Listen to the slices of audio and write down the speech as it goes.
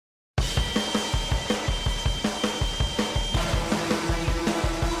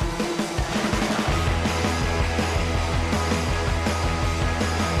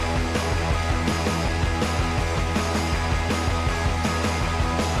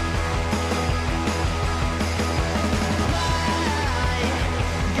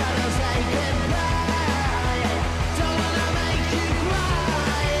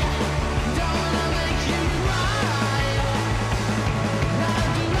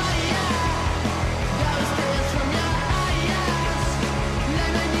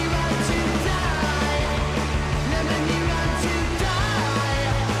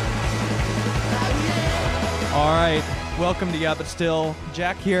Welcome to Yeah But Still.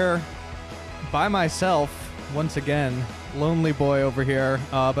 Jack here by myself once again. Lonely boy over here.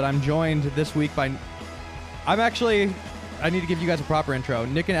 But I'm joined this week by... I need to give you guys a proper intro.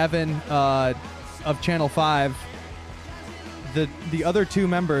 Nick and Evan of Channel 5. The other two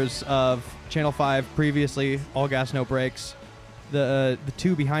members of Channel 5 previously, All Gas No Brakes. The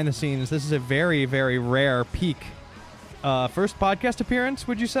two behind the scenes. This is a very, very rare peak. First podcast appearance,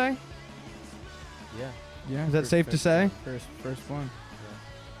 would you say? Yeah. Is that safe to say? First one.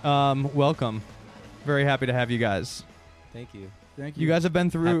 Welcome. Very happy to have you guys. Thank you. Thank you. You guys have been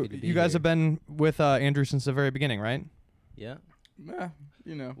through. Happy to be You guys here. have been with Andrew since the very beginning, right? Yeah. More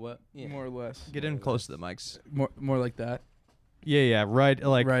or less. Get in close to the mics. More like that. Yeah, right.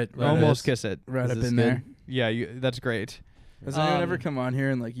 Like Right almost as- kiss it. Right Is up this in good? there. Yeah, that's great. Has anyone ever Um, come on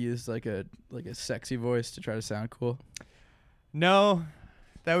here and like used like a sexy voice to try to sound cool? No,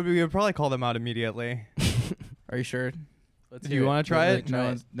 we would probably call them out immediately. Are you sure? Let's Do you wanna try it? No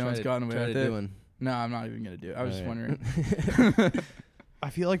one's gotten away with it. Doing. No, I'm not even gonna do it. I was just Alright. wondering. I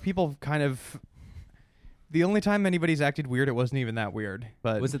feel like people kind of. The only time anybody's acted weird, it wasn't even that weird.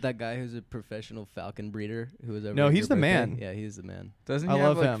 But Was it that guy who's a professional falcon breeder who was over? No, at he's your the birthday? man. Yeah, he's the man. Doesn't I he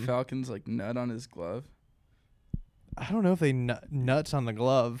love have like him. Falcon's like nut on his glove? I don't know if they nuts on the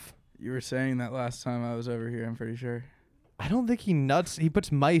glove. You were saying that last time I was over here. I'm pretty sure. I don't think he nuts. He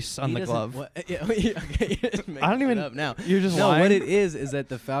puts mice on He the doesn't- glove. What, yeah, okay, you're just making I don't shit even. up now. You're just No, lying. what it is that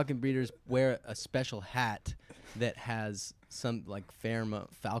the falcon breeders wear a special hat that has some like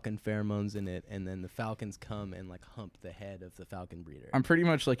falcon pheromones in it, and then the falcons come and like hump the head of the falcon breeder. I'm pretty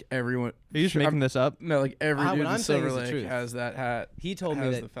much like everyone. Are you just I'm- making this up? No, like every What dude in I'm saying Silver is the Lake truth. has that hat. He told me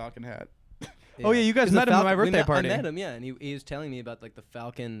has that the Falcon hat. Oh, yeah, you guys 'Cause the met him at my falcon- we birthday met- party. I met him, yeah, and he was telling me about like the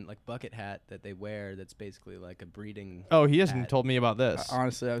falcon like bucket hat that they wear. That's basically like a breeding. Oh, he hasn't hat. told me about this.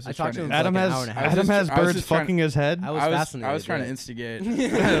 Honestly, I was I just talked trying to to. him Adam for like an has hour and a half. I was Adam just- has I was birds just trying- fucking his head. I was fascinated. I was trying to yeah. instigate.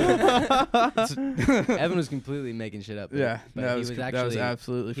 Evan was completely making shit up. Yeah, but that he was was that actually was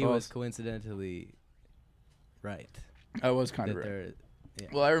absolutely he false. was coincidentally right. I was kind That of right. there- yeah.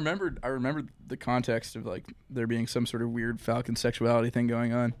 Well, I remembered the context of like there being some sort of weird Falcon sexuality thing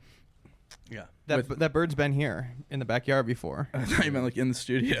going on. Yeah, With- that bird's been here in the backyard before. I thought you meant like in the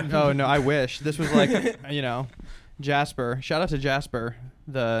studio. Oh no, I wish this was like Jasper. Shout out to Jasper,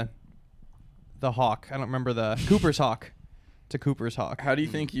 the hawk. I don't remember the Cooper's hawk. It's a Cooper's hawk. How do you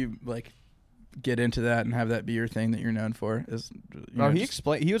think you like get into that and have that be your thing that you're known for? He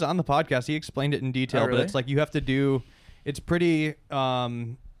explained. He was on the podcast. He explained it in detail. Oh, really? But it's like you have to do. It's pretty.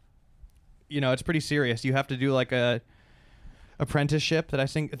 It's pretty serious. You have to do like a apprenticeship that I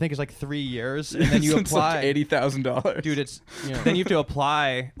think is like 3 years, and then you apply. like $80,000. Dude, it's then you have to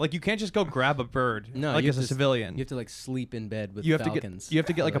apply. Like you can't just go grab a bird. No, like you as have a to civilian. You have to like sleep in bed with You have falcons. to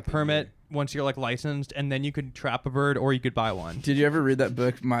get like for, a permit year. once you're like licensed, and then you could trap a bird or you could buy one. Did you ever read that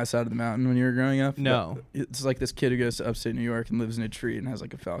book, My Side of the Mountain, when you were growing up? No. It's like this kid who goes to upstate New York and lives in a tree and has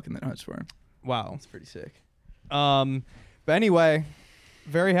like a falcon that hunts for him. Wow. It's pretty sick. But anyway,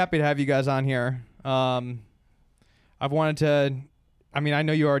 very happy to have you guys on here. I've wanted to. I mean, I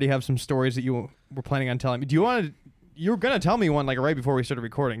know you already have some stories that you were planning on telling me. Do you want to? You were gonna tell me one like right before we started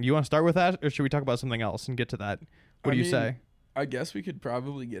recording. Do you want to start with that, or should we talk about something else and get to that? What do you say? I guess we could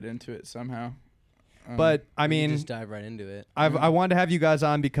probably get into it somehow. But I We can mean, just dive right into it. I wanted to have you guys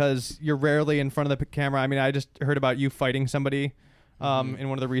on because you're rarely in front of the camera. I mean, I just heard about you fighting somebody in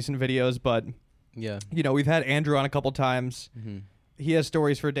one of the recent videos, but Yeah. we've had Andrew on a couple times. Mm-hmm. He has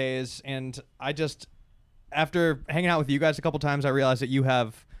stories for days, and after hanging out with you guys a couple times, I realized that you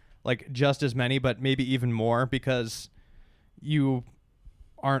have like just as many, but maybe even more because you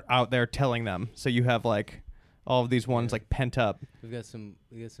aren't out there telling them. So you have like all of these ones Yeah. like pent up. We got some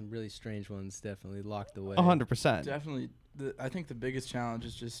really strange ones definitely locked away. 100%. Definitely. I think the biggest challenge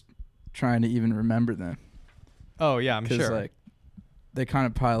is just trying to even remember them. Oh yeah, I'm 'Cause, sure. like, they kind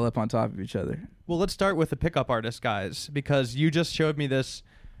of pile up on top of each other. Well, let's start with the pickup artist guys because you just showed me this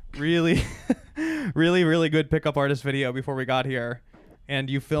really, really, really good pickup artist video before we got here, and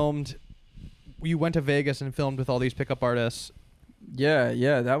you went to Vegas and filmed with all these pickup artists.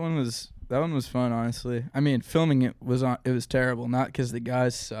 Yeah, that one was fun, honestly. I mean, filming it was terrible, not because the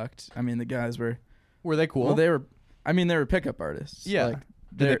guys sucked. I mean, the guys were Were they cool? well, they were pickup artists. Yeah. Like,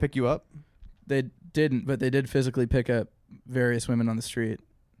 Did they pick you up? They didn't, but they did physically pick up various women on the street.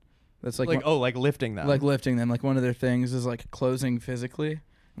 That's like like lifting them. like lifting them. Like one of their things is like closing physically.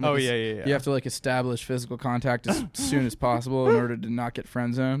 And, like, yeah. You have to like establish physical contact as soon as possible in order to not get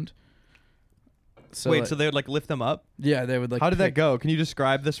friend zoned. So Wait, like, so they would like lift them up? yeah, they would like. How did that pick- go? Can you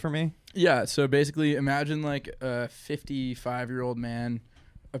describe this for me? Yeah, so basically, imagine like a 55-year-old man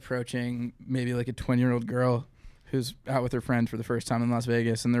approaching maybe like a 20-year-old girl who's out with her friend for the first time in Las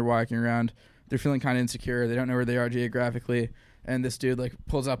Vegas, and they're walking around. They're feeling kind of insecure. They don't know where they are geographically, and this dude like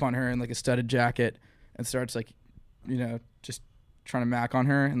pulls up on her in like a studded jacket and starts like, you know, just trying to mac on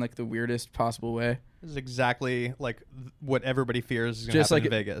her in like the weirdest possible way. This is exactly like what everybody fears is going to Just happen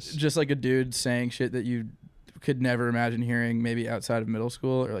like in Vegas. Just like a dude saying shit that you could never imagine hearing maybe outside of middle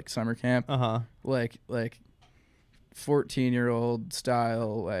school or like summer camp. Like 14-year-old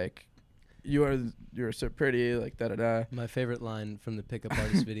style, like you're so pretty, like da da da. My favorite line from the Pickup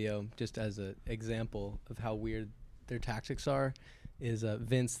Artist video, just as an example of how weird their tactics are, is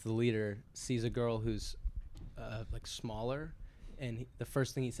Vince, the leader, sees a girl who's like smaller, and the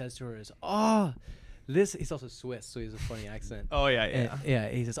first thing he says to her is, "Oh, this." He's also Swiss, so he has a funny accent. Oh yeah, And, yeah.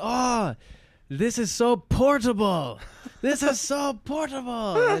 He says, "Oh, this is so portable. This is so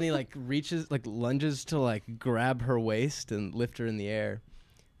portable." And then he like reaches, like lunges to like grab her waist and lift her in the air.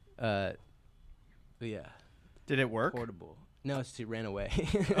 But yeah, Did it work? portable. No, she ran away.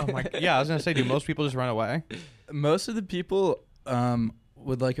 Oh my! Yeah, I was gonna say, do most people just run away? Most of the people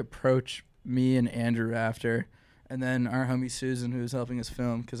would like approach me and Andrew after, and then our homie Susan, who was helping us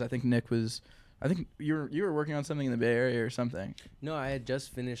film, because I think you were working on something in the Bay Area or something. No, I had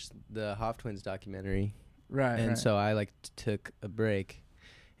just finished the Hoff Twins documentary, Right. and so I like took a break.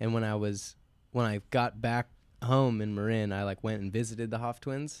 And when I got back home in Marin, I like went and visited the Hoff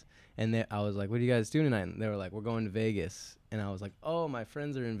Twins, and I was like, "What are you guys doing tonight?" And they were like, "We're going to Vegas." And I was like, "Oh, my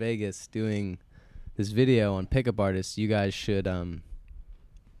friends are in Vegas doing this video on Pickup Artists. You guys should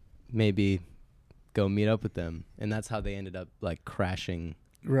maybe go meet up with them." And that's how they ended up like crashing.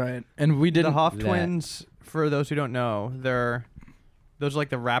 Right. And we did The Hoff that. twins, for those who don't know, those are like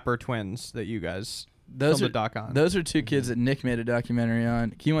the rapper twins that you guys filmed a doc on. Those are two kids that Nick made a documentary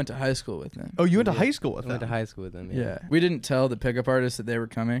on. He went to high school with them. Oh, you went to Yeah. high school with I went to them? high school with them. Yeah. We didn't tell the Pickup Artists that they were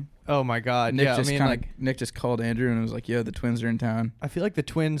coming. Oh my God! Nick yeah, just I mean, kind like, of Nick just called Andrew and was like, "Yo, the twins are in town." I feel like the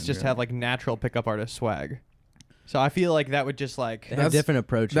twins just have like natural pickup artist swag. So I feel like that would just like They have different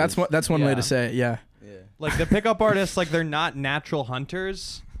approaches. That's one way Yeah. to say it. Yeah. Yeah. like the pickup artists, like they're not natural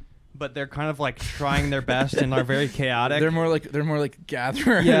hunters, but they're kind of like trying their best and are very chaotic. They're more like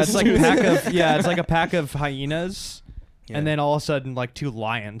gatherers. Yeah, it's like a pack of hyenas, and then all of a sudden like two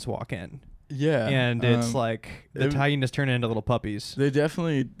lions walk in, yeah, and it's like the they- hyenas turn into little puppies. they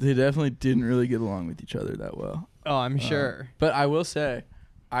definitely didn't really get along with each other that well. Oh, I'm sure. But I will say,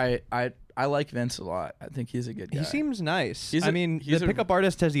 I like Vince a lot. I think he's a good guy. He seems nice. He's I a- mean, he's the a- pickup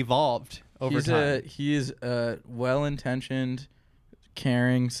artist has evolved over time. He's a well-intentioned,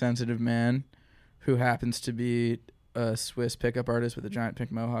 caring, sensitive man who happens to be a Swiss pickup artist with a giant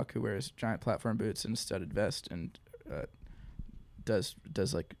pink mohawk who wears giant platform boots and a studded vest and does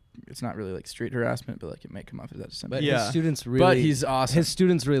like, it's not really like street harassment, but like it may come off as that to some But people. Yeah. his students really. But he's awesome. His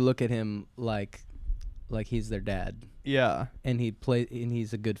students really look at him like he's their dad, Yeah, and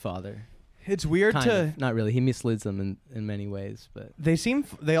he's a good father. it's weird Kind to. of. Not really. He misleads them in many ways, but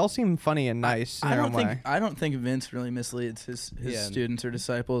They all seem funny and nice. in I their don't own think way. I don't think Vince really misleads his Yeah. students or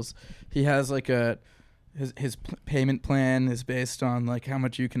disciples. He has like his payment plan is based on like how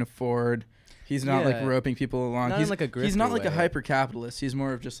much you can afford. He's not like Yeah. roping people along. Not He's in, like, a he's not grifter like a way. hyper capitalist. He's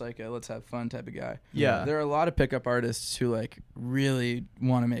more of just like a let's have fun type of guy. Yeah. There are a lot of pickup artists who like really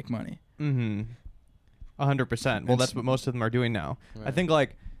want to make money. Mm-hmm. 100%. Well, that's what most of them are doing now. I think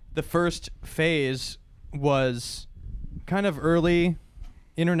like the first phase was kind of early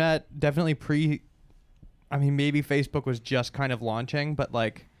internet, definitely I mean, maybe Facebook was just kind of launching, but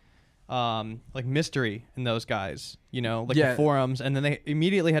like Mystery and those guys, you know, like Yeah. the forums, and then they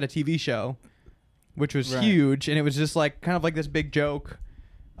immediately had a TV show, which was Right. huge, and it was just like kind of like this big joke,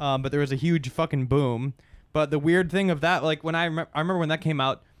 but there was a huge fucking boom. But the weird thing of that, like when I remember when that came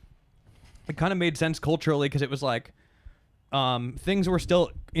out, it kind of made sense culturally because it was like things were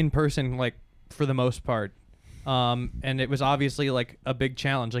still in person, like for the most part, and it was obviously like a big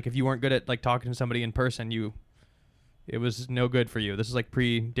challenge. Like if you weren't good at like talking to somebody in person, it was no good for you. This is like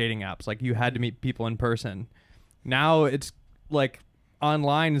pre-dating apps. Like you had to meet people in person. Now it's like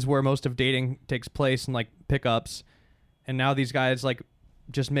online is where most of dating takes place and like pickups. And now these guys like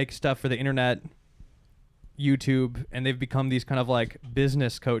just make stuff for the internet, YouTube, and they've become these kind of like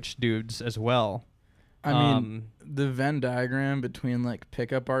business coach dudes as well. I mean, the Venn diagram between like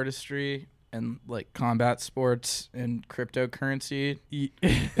pickup artistry and like combat sports and cryptocurrency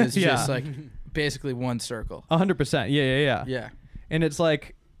is Yeah. just like basically one circle. 100%. Yeah. Yeah. And it's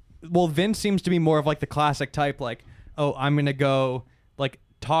like, well, Vince seems to be more of like the classic type, like, oh, I'm going to go like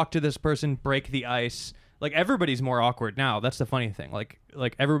talk to this person, break the ice. Like everybody's more awkward now. That's the funny thing. Like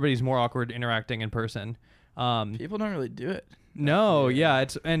everybody's more awkward interacting in person. People don't really do it. No, yeah,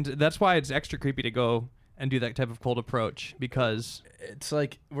 and that's why it's extra creepy to go and do that type of cold approach because It's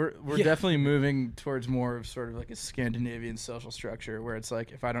like we're definitely moving towards more of sort of like a Scandinavian social structure where it's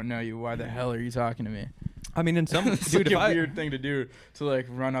like, if I don't know you, why the hell are you talking to me? I mean, in some It's dude, like if a I weird thing to do, to like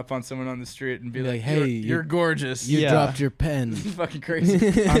run up on someone on the street and be Be like, like, "Hey, you're gorgeous." You Yeah. dropped your pen. Fucking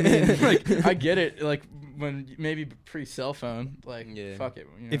crazy. I mean, like, I get it. Like when maybe pre-cell phone, like, Yeah. fuck it.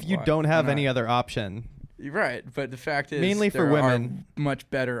 You know, if you why- don't why have not? any other option, You're right, but the fact is, Mainly for there are women. much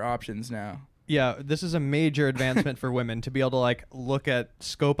better options now. yeah, this is a major advancement for women to be able to like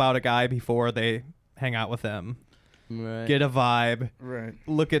scope out a guy before they hang out with him, Right. get a vibe, Right.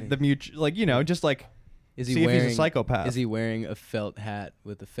 look at the mutual, like just like Is see he if wearing? he's a psychopath. Is he wearing a felt hat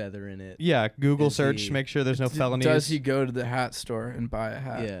with a feather in it? Yeah, Google Is search, he- make sure there's no felonies. Does he go to the hat store and buy a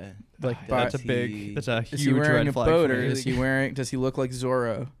hat? Yeah. Like, That's a Does big. he- That's a Is he huge wearing red a flag. for boat, or me. does he look like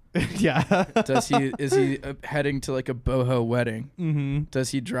Zorro? yeah. Is he heading to like a boho wedding? Mm-hmm.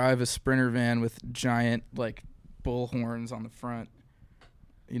 Does he drive a Sprinter van with giant like bull horns on the front?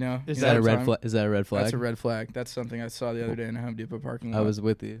 You know, Is Is You that know a what I'm red talking- flag? Is that a red flag? That's a red flag. That's something I saw the other day in a Home Depot parking lot. I was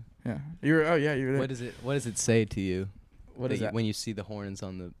with you. Yeah. You were. Oh yeah, you were there. What does it say to you? What is you- that? when you see the horns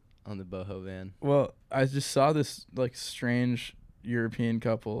on the boho van? Well, I just saw this like strange European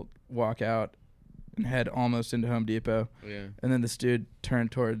couple walk out and head almost into Home Depot, Yeah. and then this dude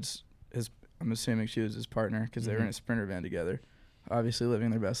turned towards his. I'm assuming she was his partner because they were in Mhm. a Sprinter van together, obviously living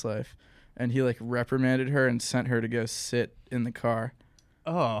their best life. And he like reprimanded her and sent her to go sit in the car.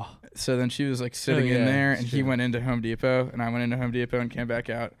 Oh. So then she was like sitting in yeah, there, that's and he true. went into Home Depot, and I went into Home Depot and came back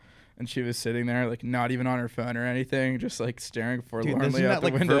out, and she was sitting there like not even on her phone or anything, just like staring Dude, forlornly isn't out that the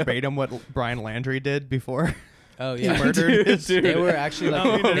like window. verbatim what Brian Landry did before? Oh He yeah. murdered his Dude. They were actually I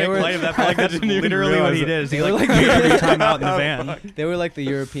don't mean to like they make were light of that, but like I that's didn't even literally what realize he it. did. Is he They were like like- made every time out in the van. they were like the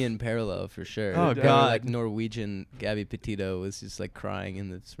European parallel for sure. Oh, They were God. like Norwegian Gabby Petito was just like crying in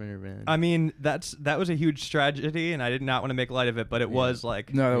the Sprinter van. I mean, that was a huge tragedy, and I did not want to make light of it, but it Yeah. was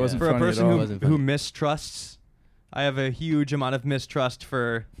like No, that Yeah. wasn't for a funny person at all. who Wasn't funny. mistrusts. I have a huge amount of mistrust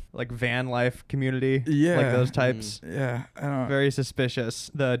for like van life community, Yeah. like those types. Yeah, I don't. Very suspicious.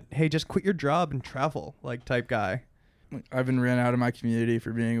 The hey, just quit your job and travel, like type guy. I've been ran out of my community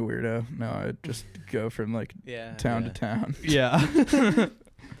for being a weirdo. No, I just go from like yeah. town yeah, to town. Yeah.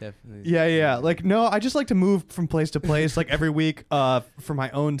 Definitely. Yeah. Like, no, I just like to move from place to place, like every week, for my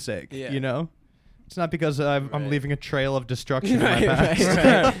own sake. Yeah. You know, it's not because I'm Right. leaving a trail of destruction Right, in my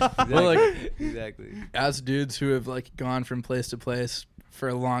past. right. Well, like- exactly. As dudes who have like gone from place to place for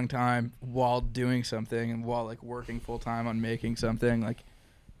a long time while doing something and while like working full time on making something, like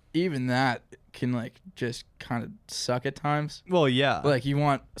even that can like just kind of suck at times. Well, yeah. Like you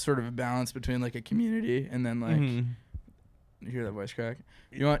want sort of a balance between like a community and then like Mhm. you hear that voice crack.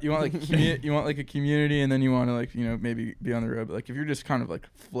 You want like you want like a community, and then you want to like maybe be on the road. But like if you're just kind of like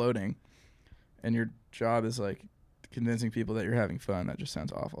floating, and your job is like convincing people that you're having fun, that just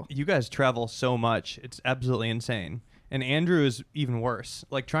sounds awful. You guys travel so much; it's absolutely insane. And Andrew is even worse.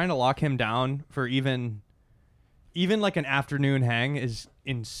 Like trying to lock him down for even like an afternoon hang is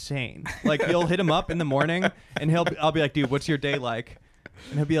insane. Like you'll hit him up in the morning, and I'll be like, "Dude, what's your day like?"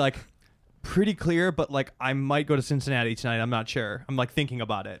 And he'll be like, "Pretty clear, but like I might go to Cincinnati tonight. I'm not sure. I'm like thinking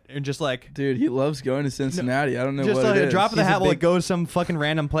about it." And just like Dude, he loves going to Cincinnati. I don't know just what like it a is. drop of the He's a hat will like big- go to some fucking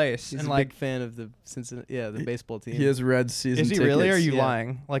random place He's and a like. big fan of the Cincinnati, the baseball team. He has red season Is he tickets. really? Or are you Yeah.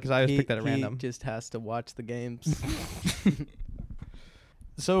 lying? Like, 'cause I always pick that at random. He just has to watch the games.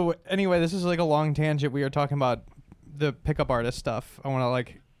 So anyway, this is like a long tangent. We are talking about the pickup artist stuff. I want to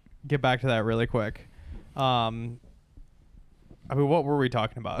like get back to that really quick. I mean, what were we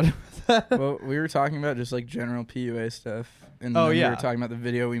talking about? Well, we were talking about just like general PUA stuff. And Oh, then yeah. we were talking about the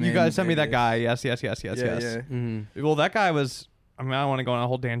video we made. You in guys sent me that Vegas. guy. Yes. Yeah, yes. yeah. Mm-hmm. Well, that guy was. I mean, I don't want to go on a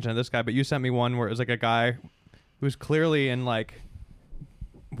whole tangent of this guy, but you sent me one where it was like a guy who was clearly in like,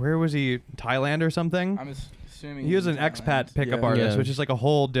 where was he? Thailand or something? I'm assuming He was he's an in expat Thailand. pickup Yeah. artist, Yeah. which is like a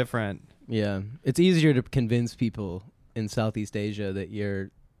whole different. Yeah, it's easier to convince people in Southeast Asia that you're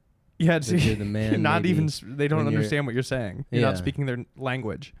Yeah, that you're the man. not maybe, even they don't when you're- understand what you're saying. You're not Yeah. speaking their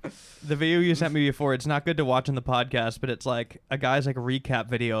language. The video you sent me before, it's not good to watch on the podcast, but it's like a guy's like recap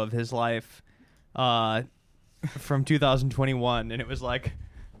video of his life from 2021, and it was like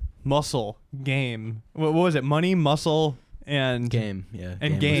muscle, game. What was it? Money, muscle, and game. Yeah,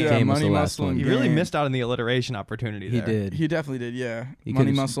 And game. Was, Yeah, game was money, the last muscle, one. He and really game. missed out on the alliteration opportunity He there. did. He definitely did, yeah. He Money,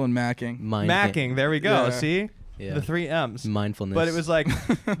 could've- muscle, and macking. Macking, there we go. Yeah. See? Yeah. The 3 M's. Mindfulness. But it was like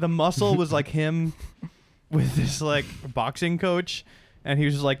the muscle was like him with this like boxing coach and he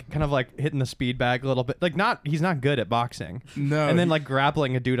was just like kind of like hitting the speed bag a little bit. Like he's not good at boxing. No. And then like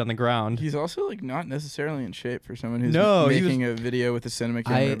grappling a dude on the ground. He's also like not necessarily in shape for someone who's No, he making a video with a cinema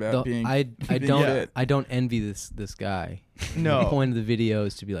camera about being. I being don't fit. I don't envy this guy. No. The point of the video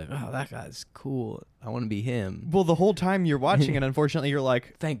is to be like, oh, that guy's cool. I want to be him. Well, the whole time you're watching it, unfortunately, you're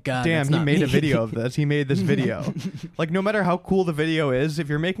like, Thank God. damn, that's he not made me. a video of this. He made this video. Like, no matter how cool the video is, if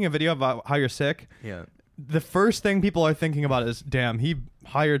you're making a video about how you're sick, Yeah. the first thing people are thinking about is, damn, he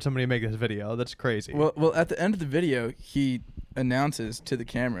hired somebody to make this video. That's crazy. Well, at the end of the video, he announces to the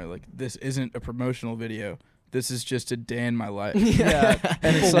camera like, "This isn't a promotional video. This is just a day in my life." yeah.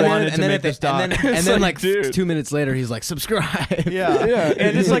 And it's People like- wanted to make this doc. and It's then like, like dude. 2 minutes later, he's like, subscribe. Yeah. Yeah.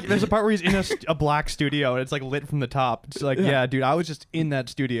 And it's like, there's a part where he's in a black studio and it's like lit from the top. It's like, Yeah. yeah, dude, I was just in that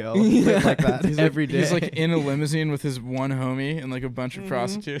studio. Lit like that. He's Every like, He's day. like in a limousine with his one homie and like a bunch of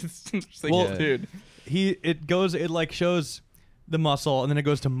prostitutes. Just like, Well, dude. It like shows the muscle and then it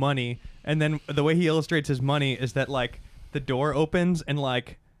goes to money. And then the way he illustrates his money is that like the door opens and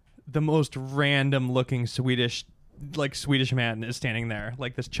like the most random looking Swedish man is standing there,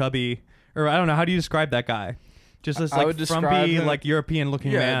 like this chubby, or I don't know, how do you describe that guy? Just this I like would describe frumpy, him- like European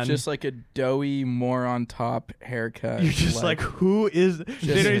looking Yeah, man. just like a doughy moron top haircut. You're just like who is?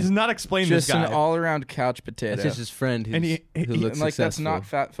 They does not explain this just guy. an all-around couch potato. That's just his friend who And looks and like that's successful. not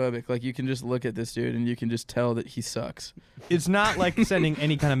fat phobic. Like you can just look at this dude and you can just tell that he sucks. It's not like sending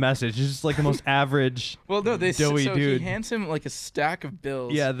any kind of message. It's just like the most average. Well, no, Doughy so dude. he hands him like a stack of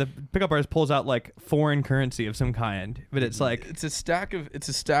bills. Yeah, the pickup artist pulls out like foreign currency of some kind, but it's like It's a stack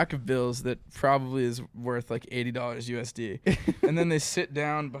of bills that probably is worth like $80 USD. And then they sit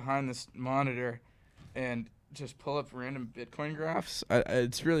down behind this monitor and just pull up random Bitcoin graphs.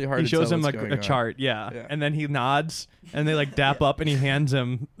 It's really hard he to shows tell him what's like going a on. chart, yeah, Yeah. and then he nods, and they like dap up, and he hands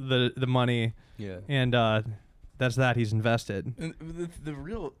him the money, Yeah. and that's that. He's invested. And the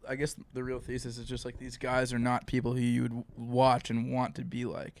real thesis is just like these guys are not people who you would watch and want to be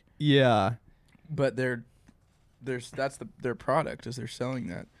like, Yeah, but their product is they're selling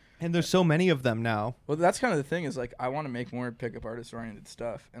that. and there's so many of them now. Well, that's kind of the thing is like I want to make more pickup artist oriented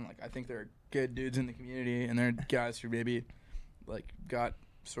stuff, and like I think there are good dudes in the community, and there are guys who maybe like got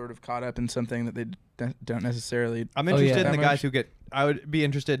sort of caught up in something that they don't necessarily. I'm Oh, yeah. interested in that the much. guys who get. I would be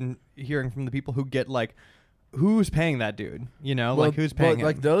interested in hearing from the people who get like, who's paying that dude? You know, like who's paying him?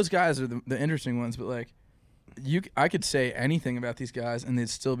 Like those guys are the interesting ones, but like I could say anything about these guys, and they'd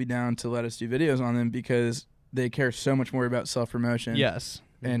still be down to let us do videos on them because they care so much more about self promotion. Yes.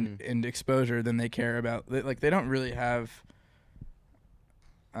 And exposure than they care about. They don't really have.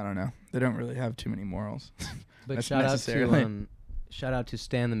 I don't know. They don't really have too many morals. But That's shout necessarily- out to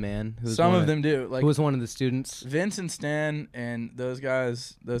Stan the Man, who was Some one of them do. Like who was one of the students. Vince and Stan and those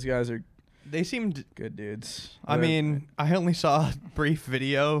guys are They seemed. good dudes. I mean, I only saw a brief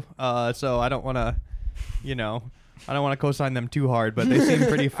video, so I don't want to, I don't want to co-sign them too hard, but they seem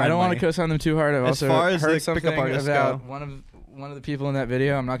pretty friendly. I don't want to co-sign them too hard. I've As also far as heard the something pickup artists about go. one of the people in that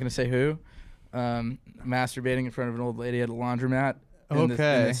video. I'm not going to say who. Masturbating in front of an old lady at a laundromat in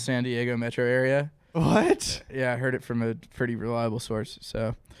Okay. the San Diego metro area. What? Yeah, I heard it from a pretty reliable source.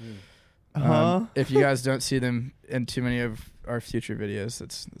 So if you guys don't see them in too many of our future videos,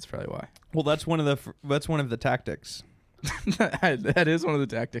 that's probably why. Well, that's one of the tactics. That is one of the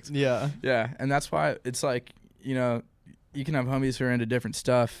tactics. Yeah. Yeah, and that's why it's like, you can have homies who are into different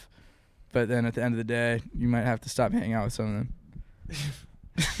stuff, but then at the end of the day, you might have to stop hanging out with some of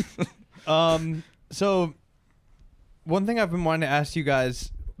them. So one thing I've been wanting to ask you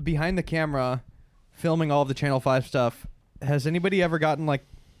guys, behind the camera, filming all of the Channel 5 stuff, has anybody ever gotten like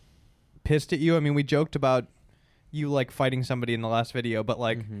pissed at you? I mean, we joked about you like fighting somebody in the last video, but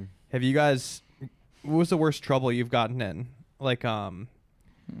like, have you guys, what was the worst trouble you've gotten in? Like,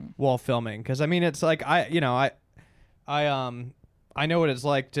 while filming? Cause I mean, it's like, I know what it's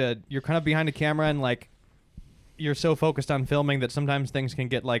like you're kind of behind a camera and like, you're so focused on filming that sometimes things can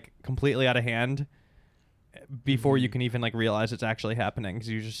get like completely out of hand before you can even like realize it's actually happening because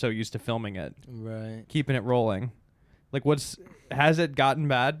you're just so used to filming it, Right. keeping it rolling. Like, has it gotten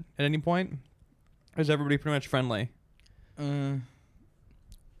bad at any point? Or is everybody pretty much friendly?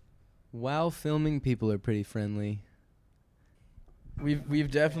 While filming, people are pretty friendly. We've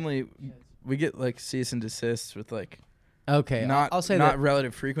definitely we get like cease and desists with like Okay, I'll say not that.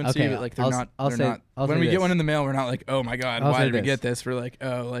 relative frequency, Okay, but like they're I'll not. I'll When say we get this. one in the mail, we're not like, oh my god, I'll why say did we this. get this? We're like,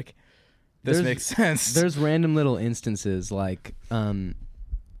 oh, like this There's- makes sense. There's random little instances like when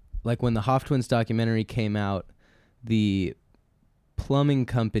the Hoff Twins documentary came out, the plumbing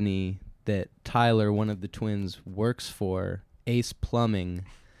company that Tyler, one of the twins, works for, Ace Plumbing,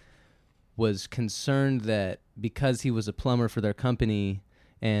 was concerned that because he was a plumber for their company,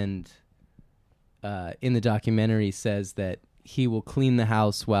 and in the documentary says that he will clean the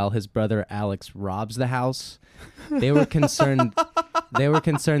house while his brother Alex robs the house. They were concerned. They were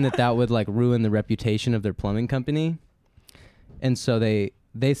concerned that that would like ruin the reputation of their plumbing company, and so they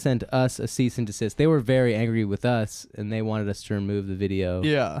sent us a cease and desist. They were very angry with us, and they wanted us to remove the video.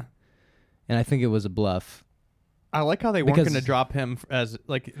 Yeah. And I think it was a bluff. I like how they weren't Because- going to drop him as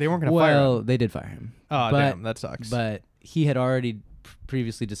like they weren't going to fire him. Well, they did fire him. Oh, but- damn, that sucks. But he had already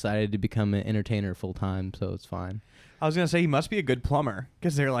previously decided to become an entertainer full time, so it's fine. I was going to say he must be a good plumber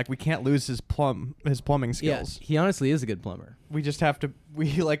because they're like we can't lose his plumbing skills. Yeah, he honestly is a good plumber. We just have to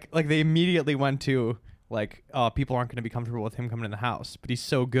like they immediately went to like people aren't going to be comfortable with him coming in the house, but he's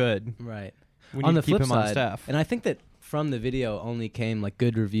so good. Right. We On need the to keep flip him on side, staff. and I think that from the video only came like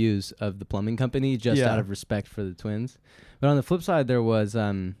good reviews of the plumbing company just Yeah. out of respect for the twins. But on the flip side, there was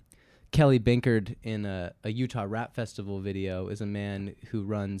Kelly Binkard in a Utah Rap Festival video is a man who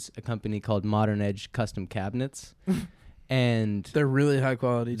runs a company called Modern Edge Custom Cabinets. And They're really high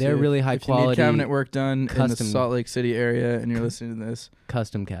quality. They're too. really high if you quality need cabinet work done in the custom- Salt Lake City area, and you're listening to this,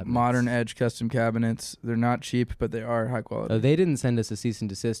 custom cabinets. Modern Edge custom cabinets. They're not cheap, but they are high quality. They didn't send us a cease and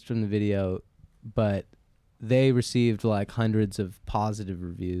desist from the video, but they received like hundreds of positive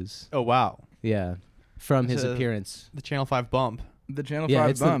reviews. Oh wow, Yeah, from his It's a- appearance. the Channel 5 bump. The Channel Yeah, 5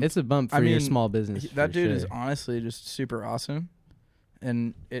 it's bump. it's a bump for I your mean, small business. That for dude is sure. honestly just super awesome,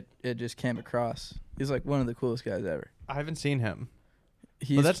 and it just came across. He's like one of the coolest guys ever. I haven't seen him,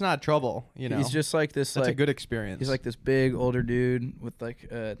 He's but that's not trouble. You know, he's just like this. that's like a good experience. he's like this big older dude with like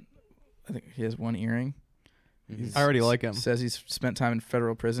I think he has one earring. Mhm. I already like him. Says he's spent time in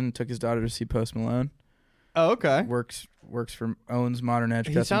federal prison. Took his daughter to see Post Malone. Oh, okay. Works for owns Modern Edge.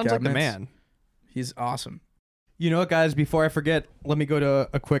 He Custom sounds like the Cabinets. man. He's awesome. You know what, guys? Before I forget, let me go to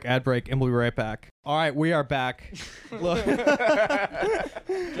a quick ad break, and we'll be right back. All right, we are back. Look. Just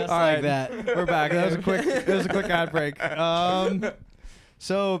All like right, that. We're back. That was a quick ad break.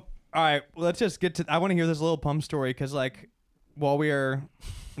 So, all right, let's just get to. I want to hear this Lil Pump story because, like, while we are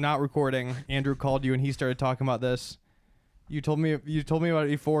not recording, Andrew called you and he started talking about this. You told me about it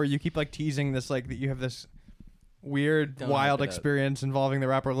before. You keep like teasing this, like that you have this weird, Don't wild hype it up. experience involving the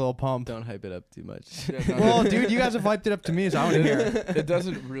rapper Lil Pump. Don't hype it up too much. Well, dude, you guys have hyped it up to me, so I want to hear. It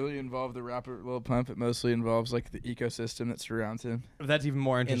doesn't really involve the rapper Lil Pump. It mostly involves like the ecosystem that surrounds him. That's even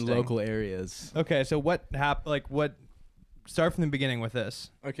more In interesting. local areas. Okay, so what happened? Like, what? Start from the beginning with this.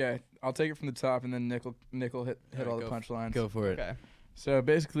 Okay, I'll take it from the top, and then Nickel hit all the punchlines. Go for it. Okay. So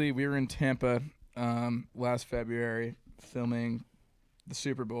basically, we were in Tampa last February filming the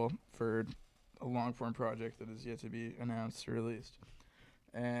Super Bowl for a long form project that is yet to be announced or released.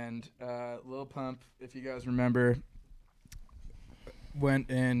 And Lil Pump, if you guys remember, went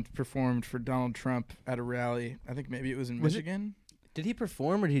and performed for Donald Trump at a rally. I think maybe it was in Was it- Michigan. Did he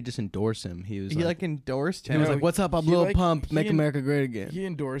perform or did he just endorse him? He was He like endorsed he him. was No, like, "What's up, I'm he Lil like- Pump, he make en- America great again." He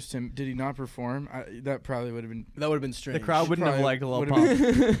endorsed him. Did he not perform? That probably would have been. That would have been strange. The crowd wouldn't have Probably liked Lil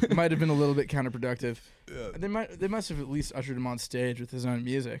would've Pump. might have been a little bit counterproductive. They must have at least ushered him on stage with his own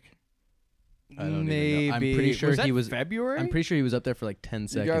music. I don't even know. Maybe. I'm pretty sure was that he was. February. I'm pretty sure he was up there for like 10 You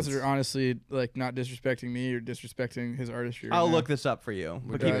seconds. guys are honestly like not disrespecting me or disrespecting his artistry. right I'll now. look this up for you.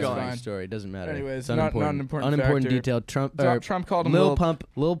 We're But doing keep that's a going. fine. story. It doesn't matter. Anyways, it's not an unimportant. important Unimportant factor. detail. Trump. Trump called him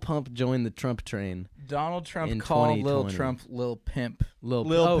Lil Pump joined the Trump train. Donald Trump in called Lil 2020. Trump Lil Pimp.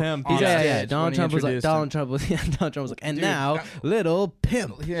 Lil Pimp, Yeah, on yeah, stage yeah. Donald when he Trump was like. introduced him. Donald Trump was like, and Dude, now that- Little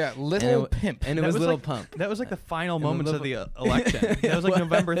Pimp. Yeah, And Little it- Pimp. And it That was was Little like- Pump. That was like the final And the moments of the Lil- election. That was like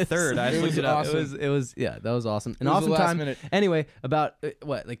November 3rd. I It looked was it up. awesome. It was yeah, that was awesome. An It was awesome the last time. minute. Anyway, about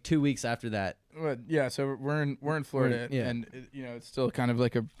like 2 weeks after that. Well, yeah, so we're in Florida, yeah. and it's still kind of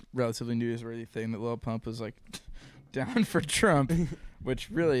like a relatively newsworthy thing that Lil Pump was like down for Trump, which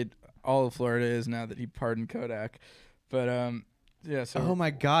really all of Florida is now that he pardoned Kodak. But yeah, so Oh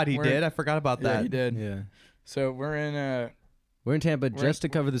my God, he we're- did. I forgot about yeah, that. he did. Yeah, So we're we're in Tampa We're- just to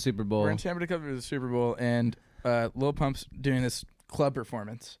cover the Super Bowl. in Tampa to cover the Super Bowl, and Lil Pump's doing this club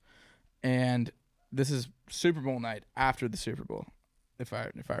performance, and this is Super Bowl night after the Super Bowl, if I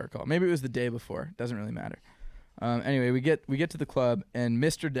recall. Maybe it was the day before. Doesn't really matter. Anyway, we get to the club, and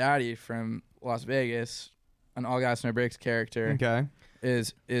Mr. Daddy from Las Vegas, an All Gas No Breaks character, Okay.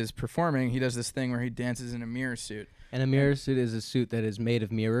 is performing. He does this thing where he dances in a mirror suit. And a mirror suit is a suit that is made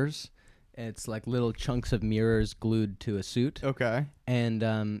of mirrors. And it's like little chunks of mirrors glued to a suit. Okay. And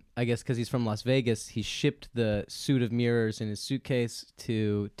I guess because he's from Las Vegas, he shipped the suit of mirrors in his suitcase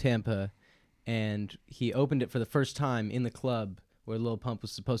to Tampa. And he opened it for the first time in the club where Lil Pump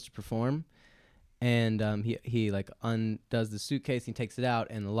was supposed to perform. and he like undoes the suitcase, and he takes it out,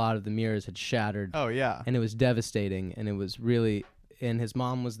 and a lot of the mirrors had shattered, Oh yeah. and it was devastating, and it was really, and his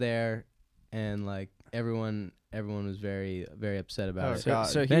mom was there, and like everyone was very, very upset about Oh, it. God.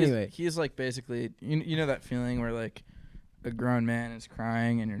 So But anyway. he's like basically, you know that feeling where like a grown man is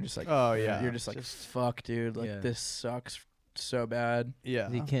crying and you're just like, Oh, yeah. you're just like, fuck, dude, like Yeah. this sucks so bad. Yeah.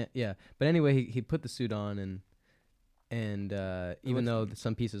 He can't. Yeah, but anyway, he put the suit on, and even though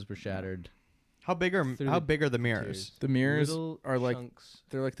some pieces were shattered, How big are Through how the big are the mirrors? The mirrors little are like chunks.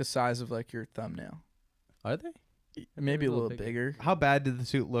 they're like the size of like your thumbnail, Are they? maybe a little little bigger. How bad did the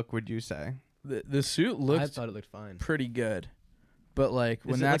suit look? Would you say? The suit I looked thought it looked fine. pretty good, but like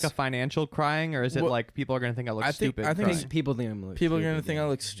when Is it that's like a financial crying, or is it Well, like people are gonna think I look I think- stupid? I think crying? People think I'm. people are gonna think I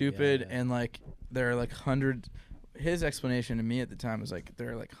look Yeah, stupid, yeah. and like there are like hundreds. His explanation to me at the time was like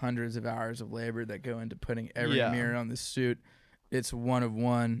there are like hundreds of hours of labor that go into putting every Yeah. mirror on this suit. It's one of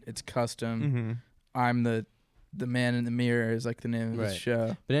one. It's custom. Mhm. I'm the man in the mirror is like the name of Right. his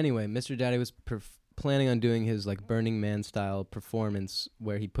show. But anyway, Mr. Daddy was planning on doing his like Burning Man style performance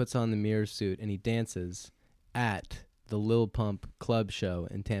where he puts on the mirror suit and he dances at the Lil Pump club show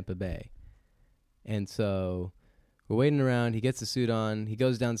in Tampa Bay. And so we're waiting around. He gets the suit on. He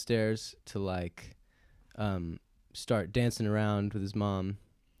goes downstairs to like start dancing around with his mom.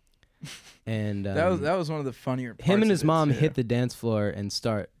 And That was one of the funnier parts. him and of his it, mom too. hit the dance floor and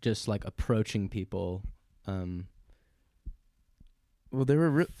start just like approaching people. Well, they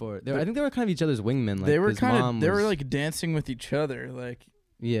were I think they were kind of each other's wingmen. Like they were his kind mom of they were was- like dancing with each other. Like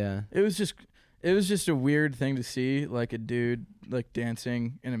yeah. it was just a weird thing to see, like a dude like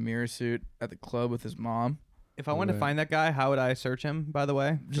dancing in a mirror suit at the club with his mom. If I wanted to Right. find that guy, how would I search him? By the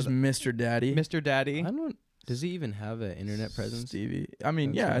way, Just Mr. Daddy. Mr. Daddy. I don't. Does he even have an internet presence? Stevie. I mean,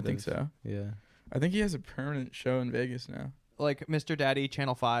 I'm yeah, sure I he think does. so. Yeah. I think he has a permanent show in Vegas now. Like Mr. Daddy,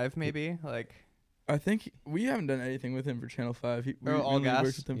 Channel 5, maybe. Like, I think we haven't done anything with him for Channel 5. We Or All only Gas?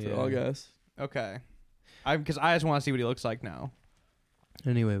 worked with him for Yeah. All Gas. okay, because I just want to see what he looks like now.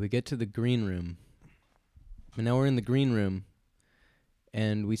 Anyway, we get to the green room. And now we're in the green room,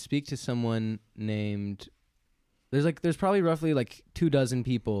 and we speak to someone named. There's probably roughly like 24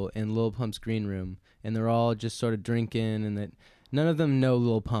 people in Lil Pump's green room, and they're all just sort of drinking, and that none of them know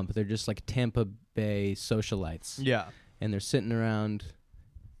Lil Pump. They're just like Tampa Bay socialites. Yeah. And they're sitting around,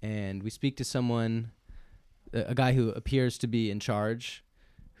 and we speak to someone, a guy who appears to be in charge,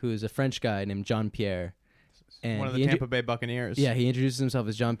 who is a French guy named Jean-Pierre. And One of the Tampa Bay Buccaneers. Yeah, he introduces himself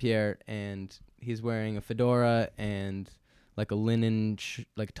as Jean-Pierre, and he's wearing a fedora and like a linen,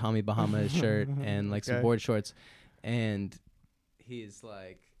 like Tommy Bahama shirt and like some Okay. board shorts. And he's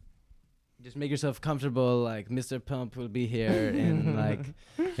like, just make yourself comfortable, like Mr. Pump will be here in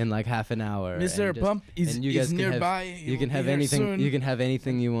like half an hour. Mr. And just- Pump is, and you guys is can have- nearby. You can have anything. You can have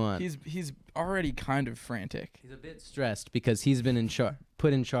anything you want. He's already kind of frantic. He's a bit stressed because he's been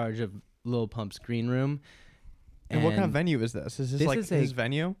put in charge of Lil Pump's green room. And what kind of venue is this? Is this This like is his a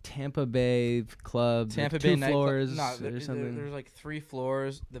venue? Tampa Bay club, Tampa like Bay 2 nightclub- floors No, or something. there's like 3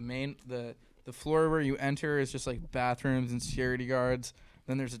 floors. The floor where you enter is just like bathrooms and security guards.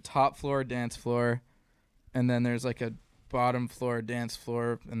 Then there's a top floor dance floor, and then there's like a bottom floor dance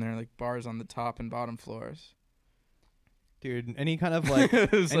floor, and there are like bars on the top and bottom floors. Dude, any kind of like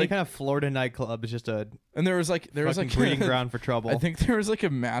It was any like- kind of Florida nightclub is just a And there was like fucking breeding ground for trouble. I think there was like a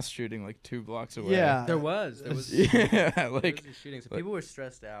mass shooting like 2 blocks away. Yeah. There was yeah, there like was a shooting, so like- people were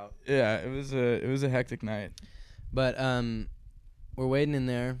stressed out. yeah, it was a hectic night. But we're waiting in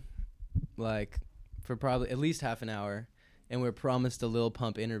there, like for probably at least half an hour, and we're promised a Lil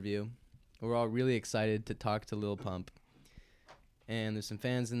Pump interview. We're all really excited to talk to Lil Pump. And there's some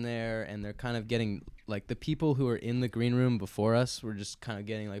fans in there, and they're kind of getting, like, the people who are in the green room before us were just kind of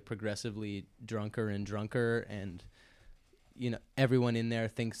getting, like, progressively drunker and drunker, and, you know, everyone in there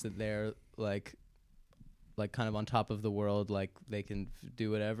thinks that they're, like kind of on top of the world, like, they can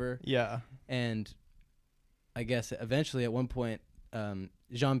do whatever. Yeah. And I guess eventually at one point,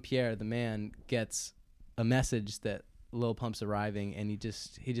 Jean-Pierre, the man, gets a message that Lil Pump's arriving, and he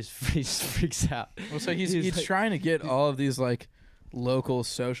just freaks out. Well, so he's like- trying to get all of these like local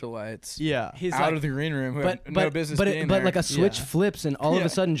socialites Yeah. He's out like, of the green room who but have no business but being but there. like a switch Yeah. flips, and all of Yeah. a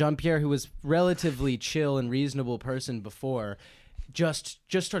sudden Jean-Pierre, who was relatively chill and reasonable person before, just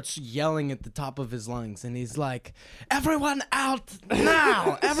starts yelling at the top of his lungs, and he's like, "Everyone out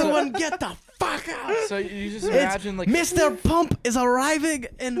now! Everyone get the fuck fuck out. So you just imagine like Mr. Pump is arriving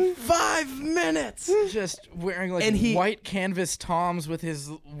in 5 minutes. just wearing like And white canvas toms with his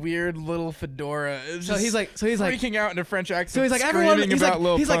weird little fedora. It's So just he's like freaking out in a French accent. So he's like, screaming everyone. He's about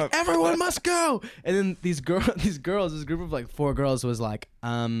Lil like, Pump. everyone must go. And then these girls, this group of like 4 girls was like,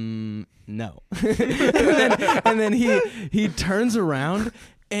 no. and then he turns around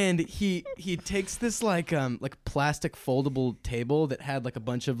and he takes this like plastic foldable table that had like a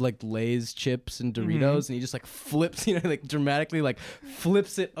bunch of like Lay's chips and Doritos, and he just like flips, like dramatically like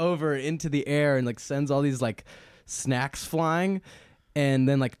flips it over into the air and like sends all these like snacks flying. And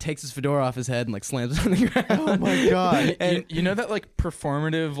then like takes his fedora off his head and like slams it on the ground. Oh my god! And you know that like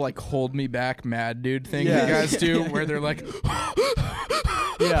performative like hold me back mad dude thing Yeah. that guys do where they're like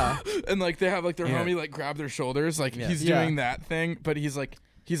Yeah. and like they have like their Yeah. homie like grab their shoulders like Yeah. he's Yeah. doing that thing, but he's like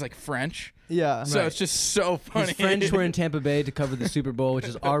French. Yeah. So it's just so funny. His friends were in Tampa Bay to cover the Super Bowl, which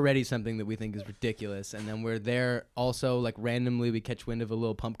is already something that we think is ridiculous. And then we're there also, like randomly, we catch wind of a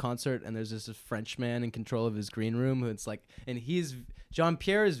Lil Pump concert, and there's this French man in control of his green room who it's like, and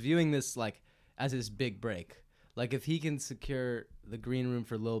Jean-Pierre is viewing this like as his big break. Like if he can secure the green room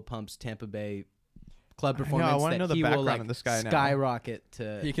for Lil Pump's Tampa Bay club performance, I wanna know the he will background like of this guy now. skyrocket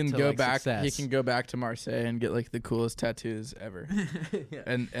to He can to, go like, back. success. He can go back to Marseille and get like the coolest tattoos ever,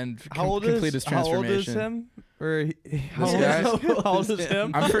 and How old complete is his how old is transformation. him? Or how This old, guy? how old is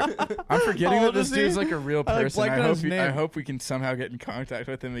him? I'm forgetting How that old this is he? dude's like a real I, like, person. blanked on his I name. hope we can somehow get in contact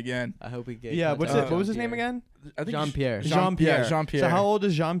with him again. I hope we get. Yeah. What's contact it? with What was his name Jean-Pierre. again? I think Jean-Pierre. Jean-Pierre. Yeah, Jean-Pierre. So how old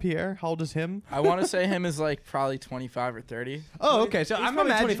is Jean-Pierre? How old is him? I want to say him is like probably 25 or 30. Oh, okay. So He's I'm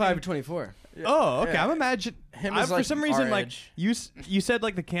probably imagining 25 or 24. Oh, okay. Yeah. I'm imagining Him I, is for like some reason our like age. you said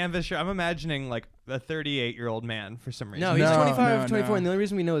like the canvas shirt. I'm imagining like a 38-year-old man for some reason. No, he's No, 25 no, or 24, no. and the only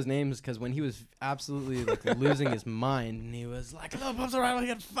reason we know his name is because when he was absolutely like losing his mind, and he was like, "Lil Pump's arrival, we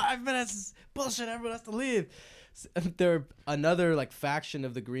got 5 minutes. It's bullshit. Everyone has to leave." Another like faction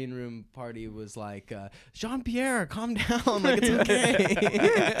of the green room party was like, Jean-Pierre, calm down, like it's okay.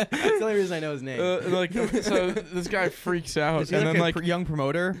 That's the only reason I know his name. So this guy freaks out, Is he and like then a like young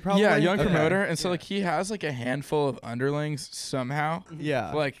promoter? Probably. yeah, young Okay. promoter, and so like he has like a handful of underlings somehow.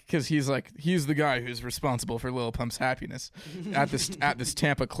 Yeah. Like, cause he's the guy who's responsible for Lil Pump's happiness at this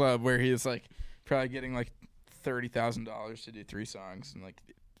Tampa club where he is like probably getting like $30,000 to do 3 songs in like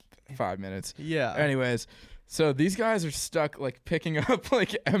 5 minutes. Yeah. Anyways, so these guys are stuck like picking up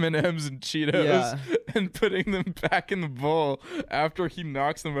like M&Ms and Cheetos Yeah. and putting them back in the bowl after he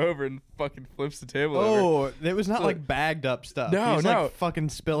knocks them over and fucking flips the table over. Oh, it was not So- like bagged up stuff. No, He's no. like fucking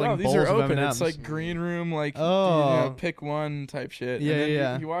spilling No, these bowls are of open. M&Ms. It's like green room, like Oh. pick one type shit. Yeah, and then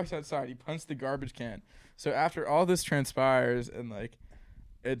yeah. He walks outside. He punts the garbage can. So after all this transpires, and like,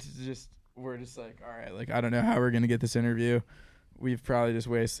 we're just like, all right, like I don't know how we're gonna get this interview. We've probably just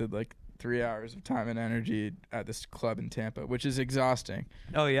wasted like 3 hours of time and energy at this club in Tampa, which is exhausting.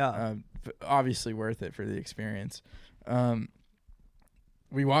 Oh yeah. But obviously worth it for the experience.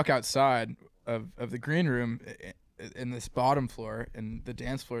 We walk outside of the green room in this bottom floor, and the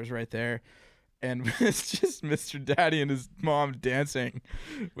dance floor is right there. And it's just Mr. Daddy and his mom dancing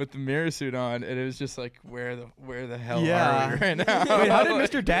with the mirror suit on, and it was just like, where the hell Yeah. are we right now? Wait, how did Like,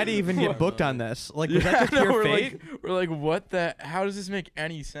 Mr. Daddy even get booked on this? Like, was yeah, that just no, pure we're fate? we're like, what the? How does this make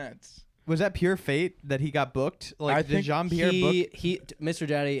any sense? Was that pure fate that he got booked? Like, I did think Jean-Pierre book? Mr.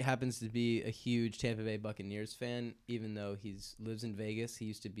 Daddy happens to be a huge Tampa Bay Buccaneers fan, even though lives in Vegas. He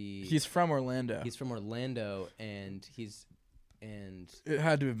used to be. He's from Orlando. He's from Orlando, and It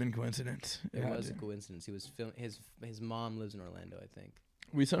had to have been coincidence. it had was a to. coincidence. He was his mom lives in Orlando, I think.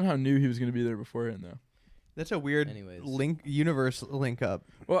 We somehow knew he was going to be there beforehand, though. That's a weird Anyways. universe link up.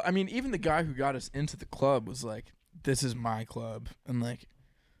 Well, I mean, even the guy who got us into the club was like, "This is my club," and like,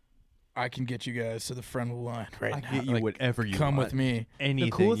 I can get you guys to the front of the line right I now. get you Like, whatever you come want. with me. Anything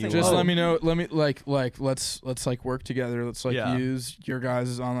cool you thing Just want. let me know. Let me let's like work together. Let's like Yeah. use your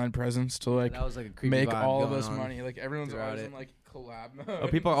guys' online presence to like That was like a creepy make vibe all of going us on. money. Like everyone's throughout always it. in like collab mode. Oh,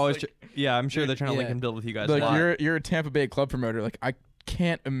 people are always. It's Yeah, I'm sure they're trying to link yeah. and build with you guys. like a lot. you're a Tampa Bay club promoter. Like I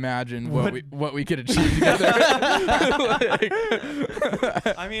can't imagine What- what we could achieve together. Like-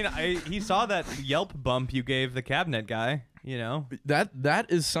 I mean, he saw that Yelp bump you gave the cabinet guy. You know. that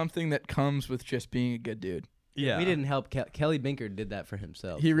is something that comes with just being a good dude. Yeah. We didn't help. Kelly Binkard did that for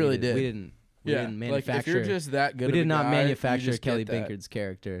himself. He really We did. We didn't Yeah, like manufacture. if you're just that good, we of a did not guy, you manufacture just Kelly get that. Binkard's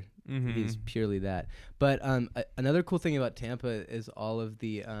character. Mhm. He's purely that. But another cool thing about Tampa is all of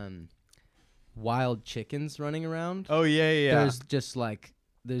the wild chickens running around. Oh yeah, yeah. There's just like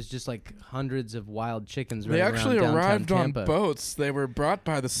there's just like hundreds of wild chickens They running actually around downtown arrived on Tampa. boats. They were brought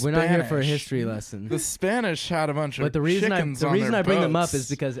by the Spanish. We're not here for a history lesson. The Spanish had a bunch But of the reason chickens I on their bring them up boats. is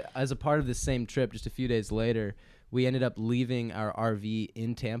because as a part of this same trip, just a few days later, we ended up leaving our RV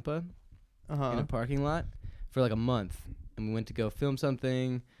in Tampa in a parking lot for like a month, and we went to go film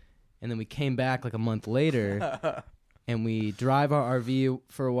something, and then we came back like a month later. And we drive our RV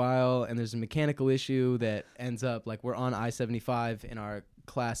for a while, and there's a mechanical issue that ends up like we're on I-75 in our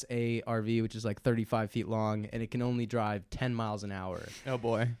Class A RV, which is like 35 feet long, and it can only drive 10 miles an hour. Oh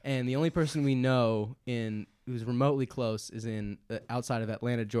boy. And the only person we know who's remotely close is in outside of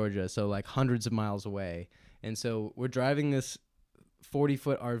Atlanta, Georgia, so like hundreds of miles away. And so we're driving this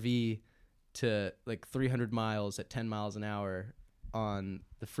 40-foot RV to like 300 miles at 10 miles an hour on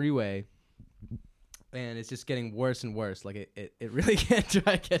the freeway. And it's just getting worse and worse. Like it really can't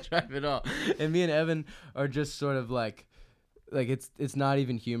drive at all. And me and Evan are just sort of like it's not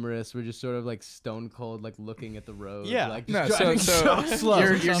even humorous. We're just sort of like stone cold, like looking at the road. Yeah. Like No, just driving so slow.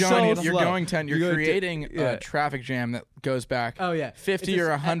 You're going You're creating yeah. a traffic jam that goes back Oh yeah, 50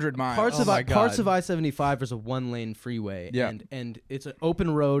 or 100 miles. Parts of I-75 is a one-lane freeway. Yeah. and it's an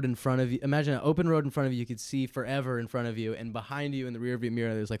open road in front of you. Imagine an open road in front of you. You could see forever in front of you, and behind you in the rearview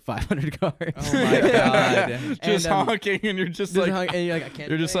mirror, there's like 500 cars. Oh my god. just And, honking, and you're just and like, you're like, I can't.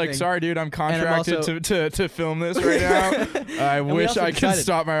 you're do just like, anything. sorry, dude, I'm contracted also- to film this right now. I And we wish also I could decided-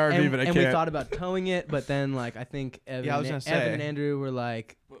 stop my RV, but I and can't. we thought about towing it, but then like I think Evan, Yeah, I was gonna Evan say. and Andrew were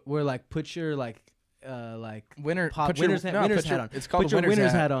like put your winner's hat on. It's called Put a your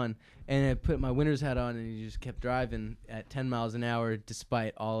winner's hat. hat on, and I put my winner's hat on, and you just kept driving at 10 miles an hour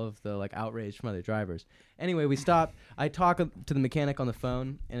despite all of the like outrage from other drivers. Anyway, we stopped. I talk to the mechanic on the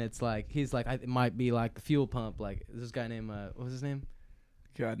phone, and it's like he's like, it might be like the fuel pump. Like this guy named what was his name?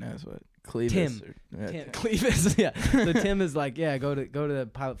 God knows what. Clevis. Tim. Tim. Clevis. Yeah. So Tim is like, yeah, go to the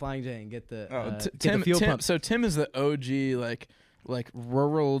Pilot Flying J and get the get the fuel pump. So Tim is the OG like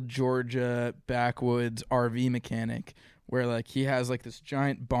rural Georgia backwoods RV mechanic, where like he has like this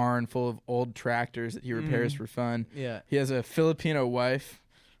giant barn full of old tractors that he repairs for fun. Yeah. He has a Filipino wife,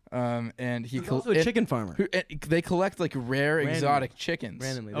 and He's also a chicken farmer. They collect like rare Randomly. exotic chickens.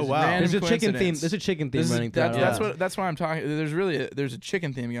 Randomly. Oh, wow. There's a chicken theme. Coincidence. There's a chicken theme running throughout. That's why I'm talking. There's a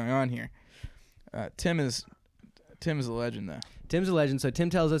chicken theme going on here. Tim is a legend though. Tim's a legend. So Tim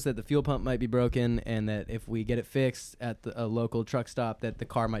tells us that the fuel pump might be broken, and that if we get it fixed at a local truck stop, that the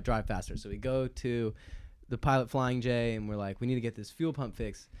car might drive faster. So we go to the Pilot Flying J, and we're like, we need to get this fuel pump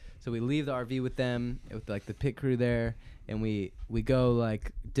fixed. So we leave the RV with them, with like the pit crew there, and we go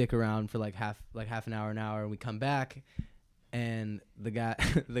like dick around for like half an hour, and we come back, and the guy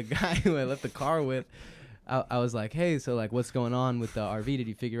who I left the car with, I was like, hey, so like what's going on with the RV? Did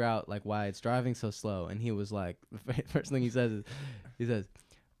you figure out like why it's driving so slow? And he was like, the first thing he says,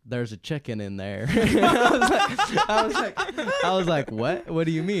 there's a chicken in there. I was like, what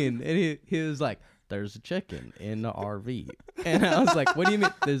do you mean? And he was like, there's a chicken in the RV. And I was like, what do you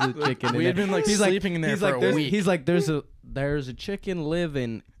mean there's a chicken in there? We had been like sleeping in there for a week. He's like, there's a chicken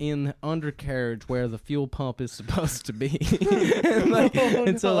living in the undercarriage where the fuel pump is supposed to be.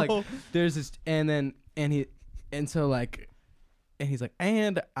 and so like there's this, and he's like,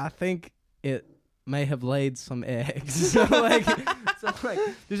 and I think it may have laid some eggs. so like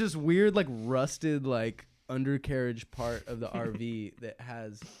there's this weird like rusted like undercarriage part of the RV that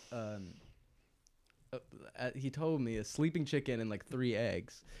has he told me a sleeping chicken and like 3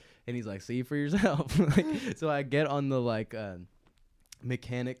 eggs, and he's like, see for yourself. So I get on the like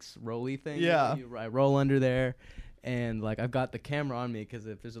mechanics rolly thing. Yeah. I roll under there, and like I've got the camera on me because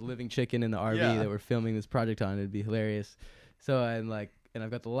if there's a living chicken in the RV Yeah. that we're filming this project on, it'd be hilarious. So I'm like, and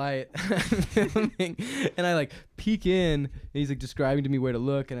I've got the light, I'm filming, and I like peek in, and he's like describing to me where to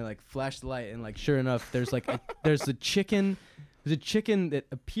look, and I like flash the light, and like sure enough, there's like there's a chicken that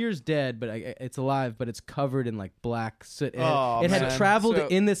appears dead, but it's alive, but it's covered in like black soot. Oh, It had man. traveled So-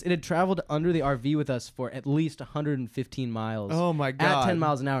 it had traveled under the RV with us for at least 115 miles. Oh my god. At 10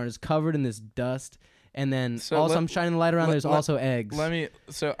 miles an hour, and it's covered in this dust. And then So also, let- I'm shining the light around. There's also eggs.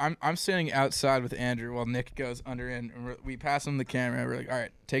 So I'm standing outside with Andrew while Nick goes under in. And we pass him the camera. We're like, all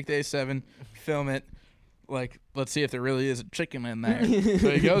right, take the A7, film it. Like, let's see if there really is a chicken in there. So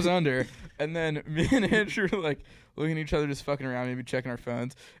he goes under, and then me and Andrew are like looking at each other, just fucking around, maybe checking our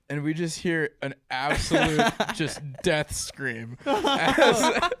phones, and we just hear an absolute just death scream. So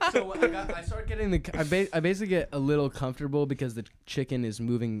I start getting I basically get a little comfortable because the chicken is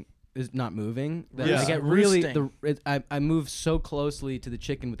not moving. That Yeah. I get really Roosting. I move so closely to the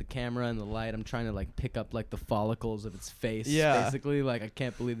chicken with the camera and the light. I'm trying to like pick up like the follicles of its face. Yeah. Basically, like I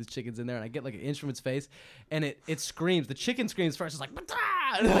can't believe this chicken's in there, and I get like an inch from its face, and it screams. The chicken screams first. It's like "Bah-dah!"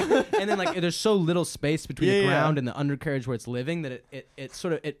 and then like there's so little space between Yeah, the yeah. ground and the undercarriage where it's living that it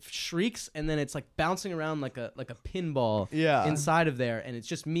sort of it shrieks, and then it's like bouncing around like a pinball Yeah. inside of there, and it's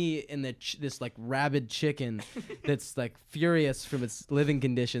just me and this like rabid chicken that's like furious from its living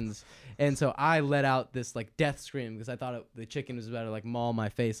conditions. And so I let out this like death scream because I thought the chicken was about to like maul my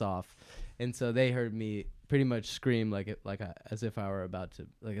face off, and so they heard me pretty much scream as if I were about to,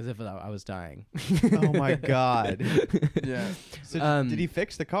 like as if I was dying. Oh my god. Yeah. So did he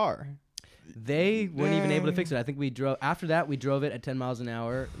fix the car? They weren't even able to fix it. I think we drove after that. We drove it at 10 miles an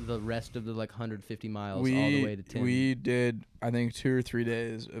hour. The rest of the like 150 miles all the way to 10. We did, I think, 2 or 3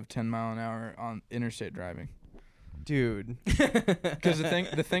 days of 10 mile an hour on interstate driving. Dude. Because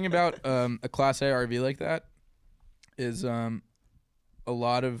the thing about a Class A RV like that is there are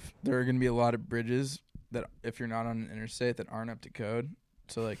going to be a lot of bridges that if you're not on an interstate that aren't up to code.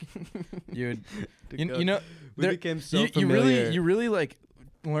 So like you know we there- became so you familiar. you really like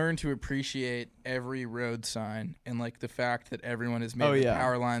learn to appreciate every road sign and like the fact that everyone has made Oh, the yeah.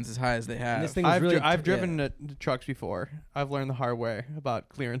 power lines as high as they have. this thing was I've really I've driven trucks before. I've learned the hard way about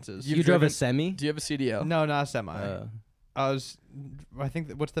clearances. You You've drove a driven- semi? Do you have a CDL? No, not a semi. I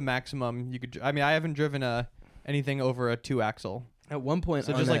think what's the maximum you could? I mean, I haven't driven anything over a 2-axle. At one point,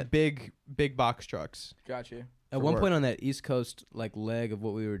 So on just that, like big box trucks. Got you. at for one work. point on that East Coast like leg of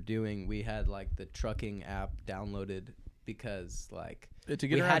what we were doing, we had like the trucking app downloaded because like To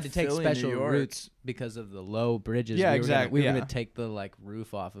get we around had to take Philly, New special York. routes because of the low bridges. Yeah, we exactly, We were yeah. gonna take the like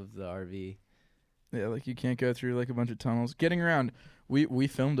roof off of the RV. Yeah, like you can't go through like a bunch of tunnels. Getting around, we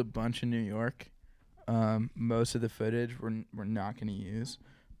filmed a bunch in New York. Most of the footage we're not going to use,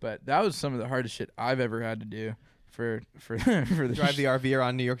 but that was some of the hardest shit I've ever had to do for the Drive the RV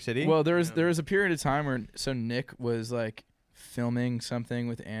around New York City. Well, there was a period of time where Nick was like filming something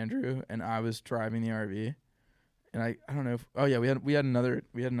with Andrew, and I was driving the RV, and I don't know. We had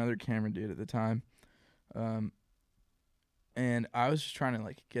another camera dude at the time, and I was just trying to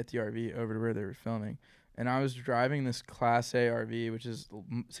like get the RV over to where they were filming, and I was driving this Class A RV, which is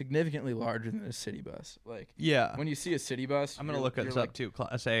significantly larger than a city bus. Like yeah. when you see a city bus, I'm gonna you're- look you're this like, up too.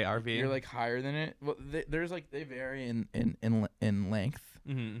 Class A RV. You're like higher than it. Well, they vary in length.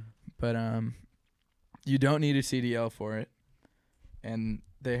 Mm-hmm. But you don't need a CDL for it, and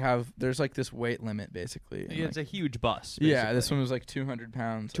there's like this weight limit basically. and, Yeah, it's a like, huge bus. yeah. This basically. one was like 200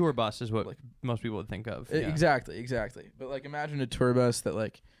 pounds. Tour bus is what like- most people would think of. E- Yeah. Exactly. But like imagine a tour bus that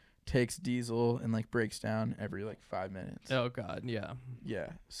like takes diesel and like breaks down every like 5 minutes. Oh god, yeah. Yeah.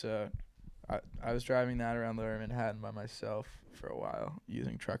 So I was driving that around Lower Manhattan by myself for a while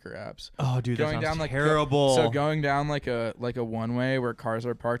using trucker apps. Oh dude, Going that sounds down, like, terrible. So going down like a one way where cars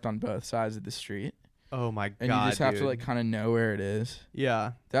are parked on both sides of the street, oh my god, and you just have to dude. like kind of know where it is.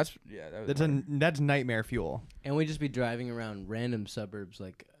 Yeah, That was hard. that's nightmare fuel. And we'd just be driving around random suburbs,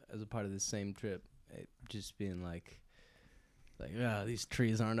 like as a part of the same trip, just being like, these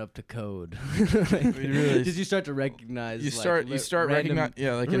trees aren't up to code. really- Because you start to recognize. You start random,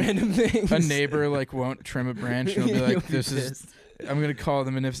 recognizing random things. a neighbor like won't trim a branch and he'll be You'll like, be "This is pissed. I'm gonna call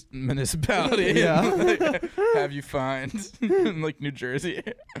the municipality. Yeah. and have you fined in like New Jersey."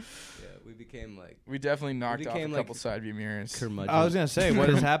 Yeah, we became like We definitely knocked off a became, couple like, side view mirrors. curmudgeon. I was gonna say, what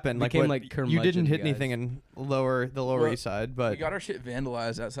has happened? Like, Became what, like you didn't curmudgeon hit guys. anything in the lower Well, East Side, but We got our shit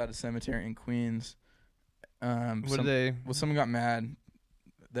vandalized outside a cemetery in Queens. what did they? Well, someone got mad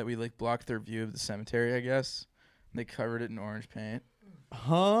that we like blocked their view of the cemetery. I guess and they covered it in orange paint.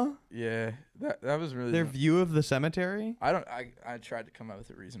 Huh? Yeah, that was really. Their view of the cemetery? I tried to come up with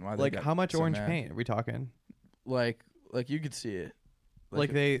a reason why. They Like, got how much so orange mad. paint are we talking? Like you could see it.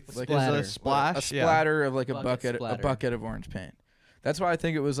 Like, they like is splatter. a splash? a splatter of like a Bucket bucket, a splatter. bucket of orange paint. That's why I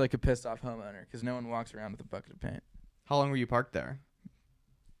think it was like a pissed off homeowner because no one walks around with a bucket of paint. How long were you parked there?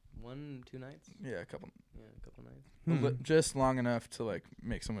 1-2 nights. Yeah, a couple, Nights. just long enough to like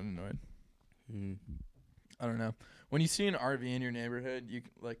make someone annoyed. I don't know. When you see an RV in your neighborhood, you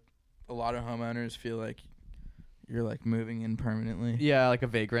like a lot of homeowners feel like you're like moving in permanently. Yeah, like a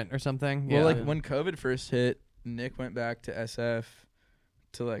vagrant or something. Well, yeah. like when COVID first hit, Nick went back to SF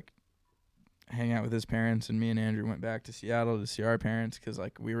to like hang out with his parents, and me and Andrew went back to Seattle to see our parents because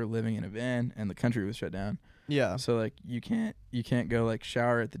like we were living in a van and the country was shut down. yeah. So like you can't go like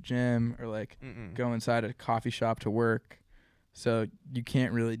shower at the gym or like Mm-mm. go inside a coffee shop to work. So you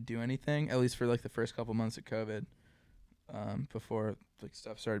can't really do anything, at least for like the first couple months of COVID. Before like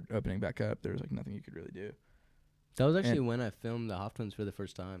stuff started opening back up, there was like nothing you could really do. That was actually when I filmed the Hoff Twins for the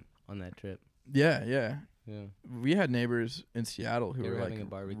first time on that trip. Yeah. Yeah. We had neighbors in Seattle who They were were like having a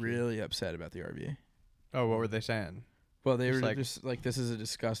barbecue. really upset about the RV. Oh, what were they saying? Well, they Just were like- just like, "This is a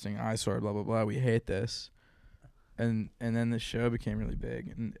disgusting eyesore, blah blah blah. We hate this." and then the show became really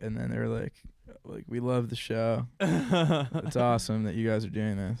big, and then they were like we love the show. It's awesome that you guys are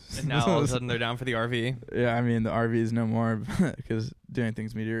doing this. And now all of a sudden they're down for the RV. Yeah, I mean the RV is no more because Doing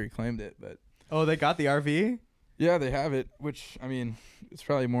Things Media reclaimed it, but Oh, they got the RV? yeah, they have it, which I mean it's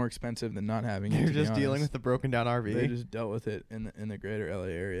probably more expensive than not having it. They're to be just dealing honest. with the broken down RV. They just dealt with it in the greater LA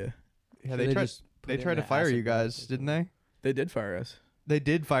area. Yeah, So they tried. just put They it in tried to the fire acid you guys, bath. didn't they? They did fire us. They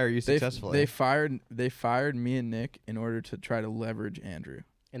did fire you They successfully. fired me and Nick in order to try to leverage Andrew.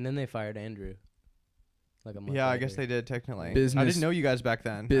 And then they fired Andrew. Like a month Yeah, I guess later. they did technically. I Business- didn't know you guys back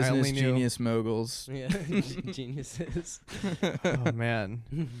then. I Business only knew. genius moguls. Yeah, geniuses. Oh man,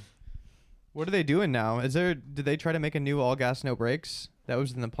 what are they doing now? Did they try to make a new all gas no brakes? That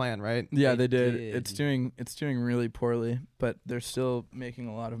was in the plan, right? Yeah, They they did. did. It's doing really poorly, but they're still making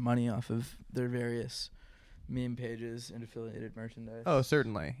a lot of money off of their various meme pages and affiliated merchandise. Oh,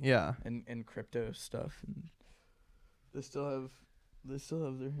 certainly. Yeah. and crypto stuff, and they still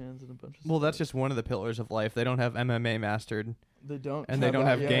have their hands in a bunch of Well, stuff. that's just one of the pillars of life. They don't have MMA mastered, They don't and they don't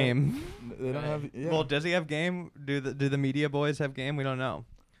have that yet. game. They don't have Well, does he have game? Do the media boys have game? We don't know.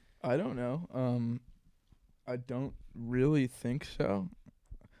 I don't know. I don't really think so.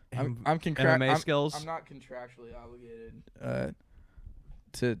 I'm MMA skills. I'm not contractually obligated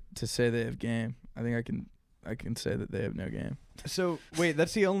to say they have game. I think I can say that they have no game. So wait,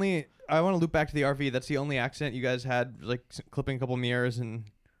 that's the only. I want to loop back to the RV. That's the only accident you guys had, like clipping a couple mirrors and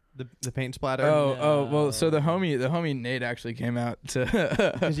the paint splatter. Oh, well, so the homie Nate actually came out to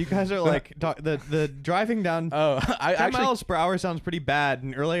Because you guys are like the driving down. Oh, I 10 actually miles per hour sounds pretty bad.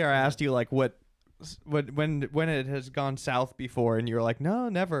 And earlier I asked you like when it has gone south before, and you were like, no,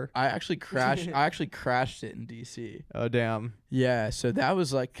 never. I actually crashed it in DC. Oh damn. Yeah, so that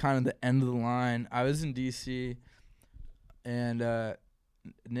was like kind of the end of the line. I was in DC, and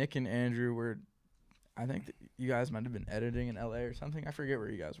Nick and Andrew were, I think that you guys might have been editing in LA or something. I forget where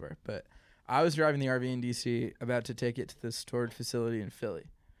you guys were, but I was driving the RV in DC, about to take it to the storage facility in Philly.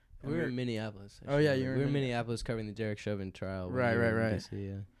 And We were in Minneapolis. Oh, yeah, actually. you were We in were in Minneapolis covering the Derek Chauvin trial. when Right, you were right, in right. DC,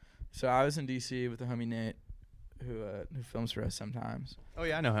 yeah. So I was in DC with the homie Nate, who films for us sometimes. Oh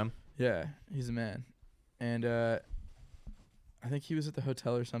yeah, I know him. Yeah, he's a man. And I think he was at the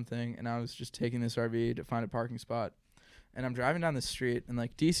hotel or something, and I was just taking this RV to find a parking spot. And I'm driving down the street, and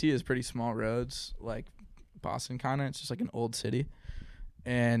like DC is pretty small roads, like Boston kind of. It's just like an old city.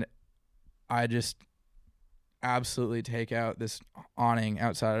 And I just absolutely take out this awning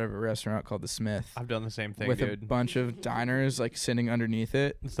outside of a restaurant called The Smith I've done the same thing, with a dude. bunch of diners like sitting underneath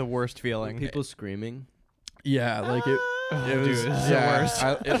it. It's the worst feeling. People screaming. Yeah, like it. Oh, It was dude, it's yeah,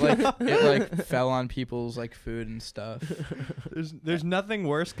 the worst. it like fell on people's like food and stuff. There's nothing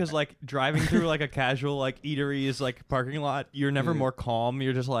worse because like driving through like a casual like eatery's like parking lot, you're never more calm.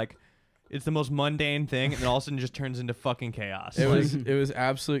 You're just like, it's the most mundane thing, and then all of a sudden it just turns into fucking chaos. It Like, was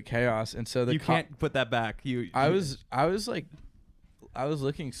absolute chaos, and so the you can't put that back. I was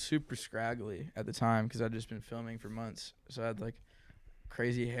looking super scraggly at the time because I'd just been filming for months, so I had like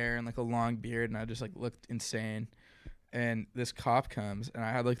crazy hair and like a long beard, and I just like looked insane. And this cop comes, and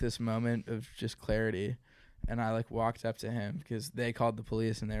I had like this moment of just clarity, and I like walked up to him because they called the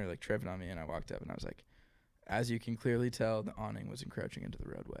police and they were like tripping on me, and I walked up and I was like, as you can clearly tell, the awning was encroaching into the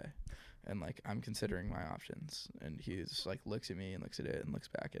roadway, and like I'm considering my options. And he's like looks at me and looks at it and looks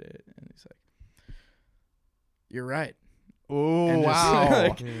back at it, and he's like, you're right. Oh And just, wow.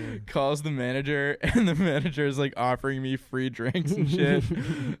 like, calls the manager, and the manager is like offering me free drinks and shit.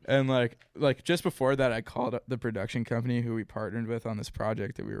 And like just before that, I called up the production company who we partnered with on this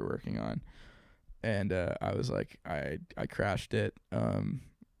project that we were working on, and I was like, I crashed it.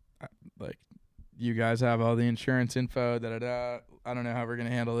 Like, you guys have all the insurance info. I don't know how we're gonna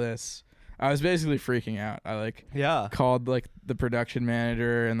handle this. I was basically freaking out. I like Yeah. called like the production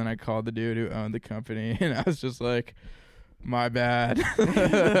manager, and then I called the dude who owned the company, and I was just like, my bad.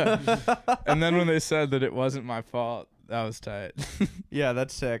 And then when they said that it wasn't my fault, that was tight. Yeah,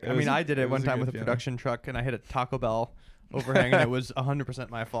 that's sick. It I was mean, a- I did it it one was a time good with a feeling. production truck, and I hit a Taco Bell overhang, and it was 100%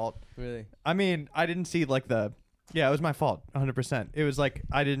 my fault. Really? I mean, I didn't see like yeah, it was my fault, 100%. It was like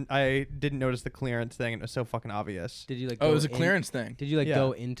I didn't notice the clearance thing, and it was so fucking obvious. Did you like? Oh, it go was a in- clearance thing. Did you like Yeah.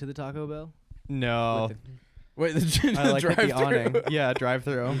 go into the Taco Bell? No, With Wait, the I like hit the drive-thru? awning. Yeah, drive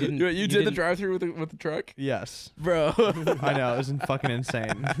through. didn't- You you did the didn't- drive-through with the truck, Yes, bro. I know, it was fucking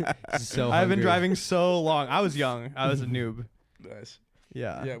insane. So I've been hungry. driving so long. I was young. I was a noob. Nice.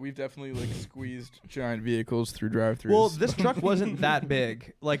 Yeah. Yeah, we've definitely like squeezed giant vehicles through drive-thrus. Well, this truck wasn't that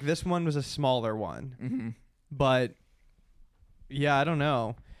big. Like this one was a smaller one. Mm-hmm. But yeah, I don't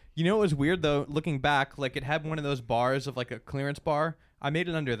know. You know what was weird though, looking back, like it had one of those bars of like a clearance bar. I made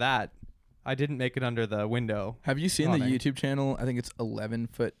it under that. I didn't make it under the window. Have you seen the awning. YouTube channel? I think it's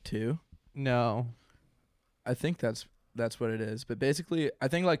 11'2". No. I think that's what it is. But basically, I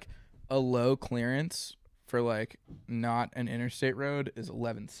think like a low clearance for like not an interstate road is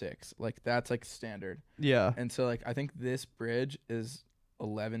 11.6. Like that's like standard. Yeah. And so like I think this bridge is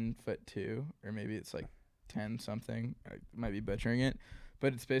 11'2", or maybe it's like 10 something. I might be butchering it,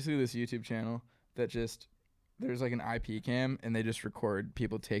 but it's basically this YouTube channel that just there's like an IP cam and they just record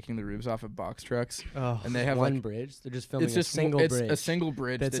people taking the roofs off of box trucks, Oh. and they have one like bridge. They're just filming it's just a single it's bridge. a single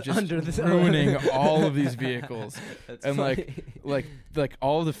bridge that's that's just under the ruining all of these vehicles. That's And funny. like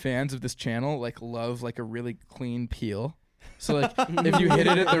all of the fans of this channel like love like a really clean peel. So like if you hit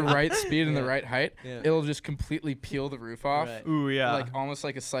it at the right speed and the Yeah. right height, Yeah. it'll just completely peel the roof off. Right. Ooh, yeah. Like almost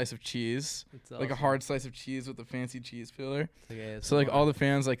like a slice of cheese, It's like a awesome. hard slice of cheese with a fancy cheese peeler. It's So like ASMR. all the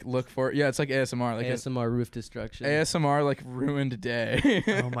fans like look for it's like ASMR, like ASMR roof destruction. ASMR like ruined day.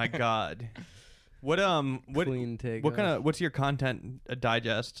 Oh my god. What Clean take. what's your content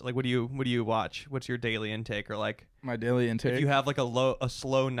digest? Like what do you watch? What's your daily intake, or like My daily intake. if you have like a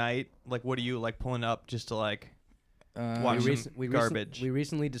slow night, like what are you like pulling up just to like watch some garbage? We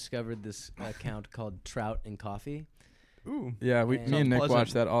recently discovered this account called Trout and Coffee, Ooh. Yeah, me Sounds and Nick pleasant.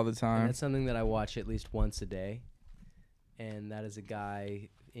 watch that all the and time. that's something that I watch at least once a day. And that is a guy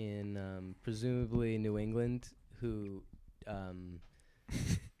in presumably New England who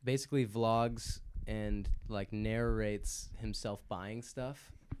basically vlogs and like narrates himself buying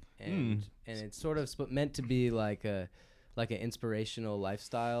stuff, and it's sort of meant to be like an inspirational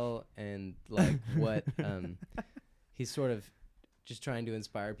lifestyle, and like what he's sort of just trying to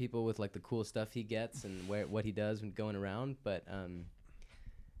inspire people with like the cool stuff he gets and what he does when going around, but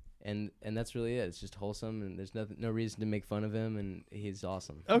and that's really it. It's just wholesome, and there's no reason to make fun of him, and he's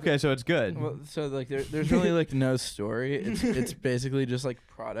awesome. Okay, so it's good. Well, so like there's really like no story. It's basically just like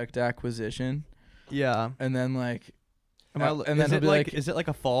product acquisition, yeah. and then like Am I, and then is he'll it be like like, is it like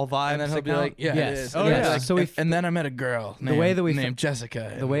a fall vibe? and then he'll be like, yeah, Yes. it is. Oh, And yeah. like, So we and then I met a girl. The way that we named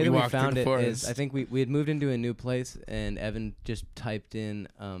Jessica. The way that we walked through found the it is, forest. I think we had moved into a new place, and Evan just typed in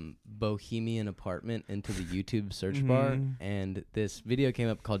Bohemian apartment into the YouTube search bar, Mhm. and this video came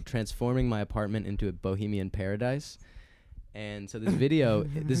up called "Transforming My Apartment into a Bohemian Paradise." And so this video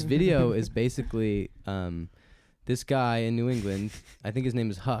is basically this guy in New England. I think his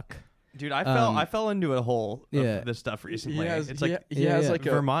name is Huck. Dude, I Um, fell into a hole of yeah. this stuff he recently. has, It's like he has yeah. like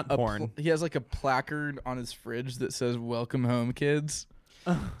Vermont a porn. he has like a placard on his fridge that says "Welcome home, kids."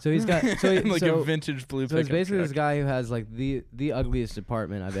 So he's got And, like so, a vintage blue. So it's pickup basically this truck. guy who has like the ugliest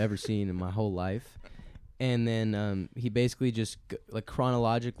apartment I've ever seen in my whole life, and then he basically just like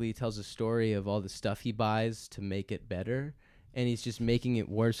chronologically tells a story of all the stuff he buys to make it better, and he's just making it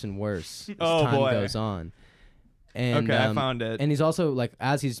worse and worse as Oh, time boy. goes on. And, okay, I found it. and he's also like,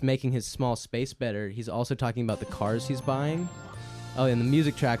 as he's making his small space better, he's also talking about the cars he's buying. Oh, and the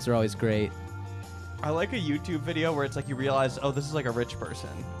music tracks are always great. I like a YouTube video where it's like you realize, oh, this is like a rich person.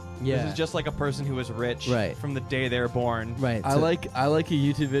 Yeah. This is just like a person who was rich Right. from the day they were born. Right. I so- like a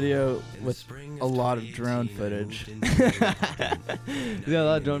YouTube video with a lot of drone footage. Yeah, a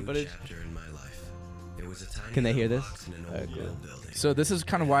lot of drone footage. Can they hear this? Cool. So this is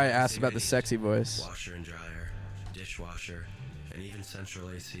kind of why I asked about the sexy voice. Washer and dryer, dishwasher, and even central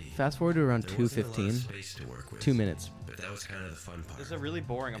AC. Fast forward to around There wasn't a lot of 2:15. space to work with, 2 minutes. But that was kind of the fun part. This is a really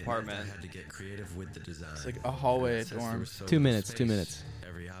boring It meant apartment. I had to get creative with the design. It's like a hallway And since there dorm. was so 2 little minutes, 2 space, minutes.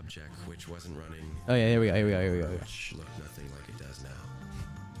 Every object which wasn't running, Oh yeah, here we go. which looked nothing like it does now.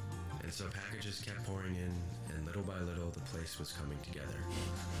 And so packages kept pouring in, and little by little, the place was coming together.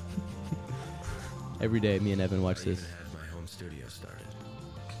 Every day, me and Evan watch I this. even had my home studio started.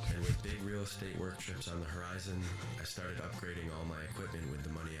 And with big real estate work trips on the horizon, I started upgrading all my equipment with the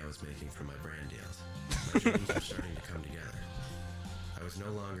money I was making from my brand deals. My dreams were starting to come together. I was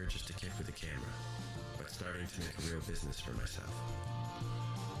no longer just a kid with a camera, but starting to make a real business for myself.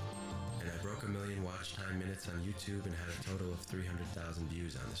 And I broke 1 million watch time minutes on YouTube and had a total of 300,000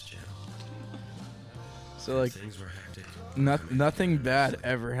 views on this channel. So like Things were hectic. nothing bad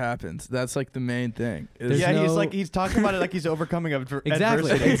ever happens. That's like the main thing. is- There's Yeah, no- he's talking about it like he's overcoming Exactly,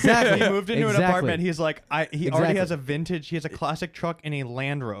 adversity. exactly, He moved into an exactly. apartment. He's like, he Exactly. already has a vintage. He has a classic truck and a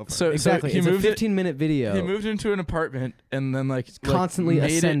Land Rover. So Exactly. he It's a moved 15-minute video. He moved into an apartment and then like constantly made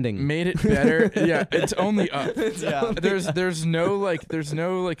ascending. Made it better. Yeah, it's only up. Yeah. There's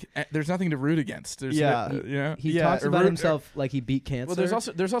nothing to root against. There's Yeah. you know. He Yeah, talks about root- himself like he beat cancer. Well,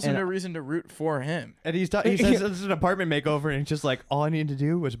 there's also and- no reason to root for him. And he's he says it's an apartment makeover, and it's just like all I needed to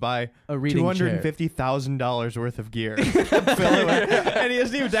do was buy A reading chair. $250,000 worth of gear. Fill it with- and he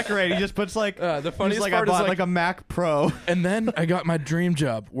doesn't even decorate. He just puts like The funniest like part I bought is like a Mac Pro. and then I got my dream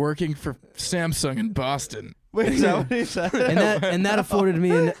job working for Samsung in Boston. Wait, is that what he said? and that afforded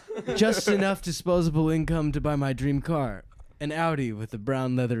me just enough disposable income to buy my dream car, an Audi with a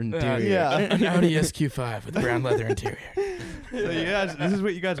brown leather interior. yeah. An Audi SQ5 with brown leather interior. So you guys, this is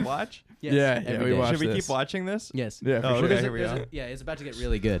what you guys watch? Yes, Yeah, every we day. watch Should we this. keep watching this? Yes. Yeah, for Oh, sure. okay, here we go. Yeah, it's about to get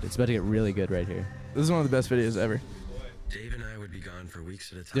really good. It's about to get really good right here. This is one of the best videos ever. Dave and I would be gone for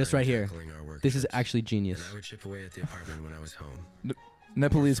weeks at a time. This right here. tackling our work This is trips, actually and genius. I would chip away at the apartment when I was home.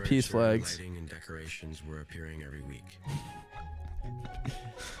 Nepalese Furniture, peace flags. Lighting and decorations were appearing every week.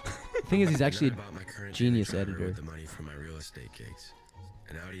 The thing is, he's actually And then I bought my current genius Daily Driver editor. with the money from my real estate gigs.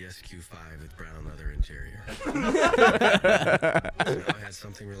 An Audi SQ5 with brown leather interior. So now I had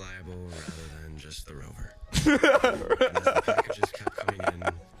something reliable rather than just the Rover. And as the packages kept coming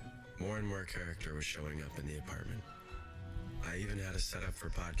in, more and more character was showing up in the apartment. I even had a setup for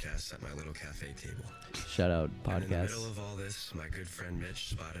podcasts at my little cafe table. shout out And in the middle podcasts. of all this, my good friend Mitch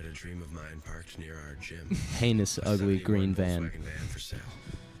spotted a dream of mine parked near our gym. Heinous, A ugly 71 green van. Volkswagen van for sale.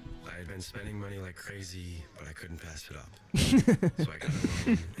 I had been spending money like crazy, but I couldn't pass it up. So I got a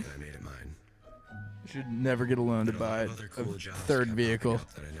loan and I made it mine. You should never get a loan to And a lot buy of other cool a jobs third kept vehicle. popping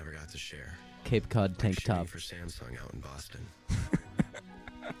up that I never got to share. Cape Cod tank Like shooting top. for Samsung out in Boston.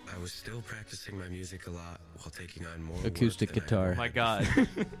 I was still practicing my music a lot while taking on more work Acoustic than I guitar. ever Oh my had God.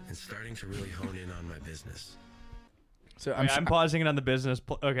 and starting to really hone in on my business. So I'm pausing it on the business.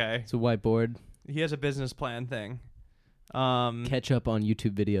 Okay. It's a whiteboard. He has a business plan thing. Catch up on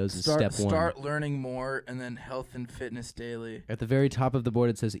YouTube videos is step one. Start learning more, and then health and fitness daily. At the very top of the board,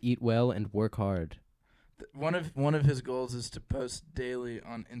 it says eat well and work hard. One of his goals is to post daily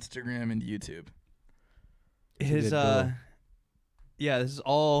on Instagram and YouTube. It's a his good goal. yeah, this is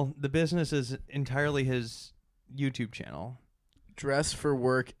all the business is entirely his YouTube channel. Dress for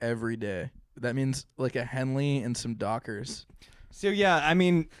work every day. That means like a Henley and some Dockers. So yeah, I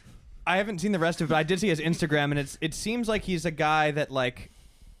mean, I haven't seen the rest of it, but I did see his Instagram, and it seems like he's a guy that like.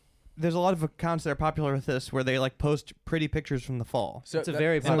 There's a lot of accounts that are popular with this where they like post pretty pictures from the fall. So It's a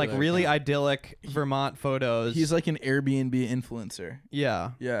very And like popular really account. idyllic Vermont photos. He's like an Airbnb influencer.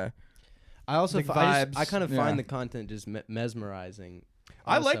 yeah. Yeah. I also Like I vibes. kind of Yeah. find the content just mesmerizing.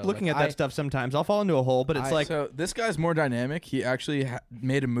 I like Also, looking at that stuff sometimes. I'll fall into a hole, but it's like So this guy's more dynamic. He actually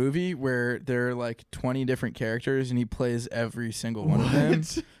made a movie where there are like 20 different characters, and he plays every single one of them.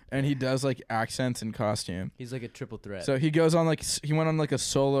 And he does like accents and costume. He's like a triple threat. So he goes on like he went on like a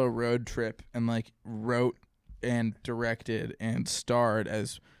solo road trip and like wrote and directed and starred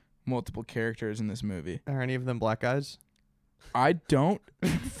as multiple characters in this movie. are any of them black guys? I don't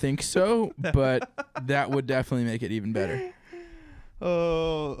think so, but that would definitely make it even better.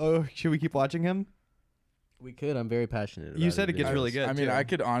 Oh, should we keep watching him? we could. I'm very passionate about You said it his gets videos. really good. I mean, too. I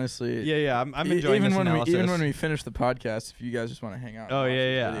could honestly. Yeah, I'm enjoying even this when analysis. even when we finish the podcast, if you guys just want to hang out. and Oh, watch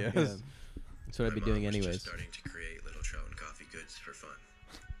yeah, these yeah. videos. Yeah. That's what I'd be My doing mom was just anyways. starting to create Little Trout and Coffee goods for fun.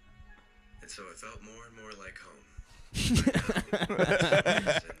 And so it felt more and more like home. It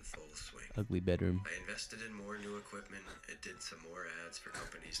was in full swing. Ugly bedroom. I invested in more new equipment. It did some more ads for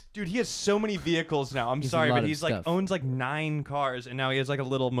companies. Dude, he has so many vehicles now. I'm He's a sorry, lot but of he's like stuff. owns like 9 cars, and now he has like a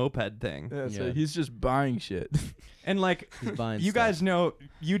little moped thing. Yeah, so Yeah. he's just buying shit. And like, He's buying you stuff. guys know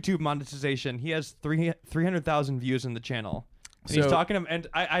YouTube monetization. He has 300,000 views in the channel, and he's So- talking to him. And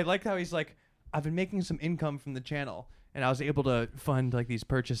I like how he's like, I've been making some income from the channel, and I was able to fund like these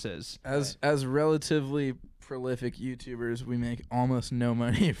purchases. As relatively prolific YouTubers, we make almost no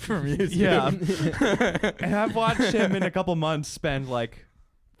money from YouTube. Yeah. And I've watched him in a couple months spend like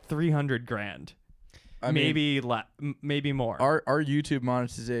 300 grand, I mean, maybe more. our YouTube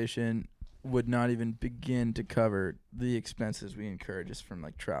monetization would not even begin to cover the expenses we incur just from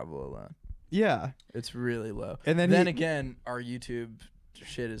like travel alone. Yeah. It's really low. And then then he- again, our YouTube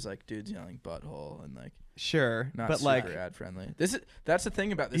shit is like dudes yelling butthole and like Sure, not but super like ad friendly. That's the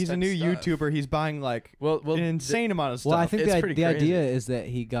thing about this. he's a type new of stuff. YouTuber. He's buying like Well, an the- insane amount of stuff. Well, I think It's the pretty idea crazy. is that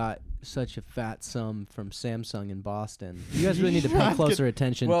he got such a fat sum from Samsung in Boston. You guys really need to pay Yeah, closer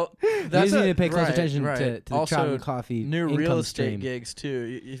attention. Well, you that's guys need to pay close right, attention right. to the also, Trout and Coffee new income real estate stream. gigs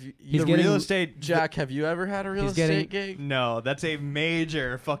too. If you, He's the getting- real estate Jack, have you ever had a real He's estate getting- gig? No, that's a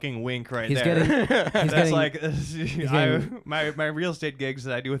major fucking wink right He's there. getting. He's That's getting. like getting- my real estate gigs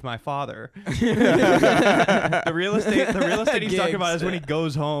that I do with my father. The real estate he's talking about is when he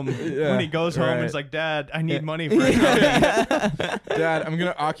goes home. Yeah, when he goes home, right. he's like, "Dad, I need money for a house." Dad, I'm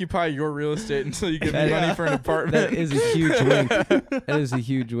gonna occupy your real estate until you give me Yeah. money for an apartment. that is a huge wink. That is a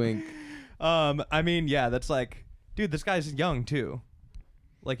huge wink. I mean, yeah, that's like, dude, this guy's young too.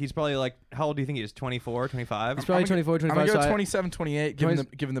 Like, he's probably like, how old do you think he is? 24, 25? He's probably 24, 25. I'm gonna go so 27, 28,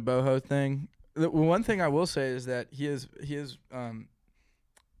 given the boho thing. The one thing I will say is that he's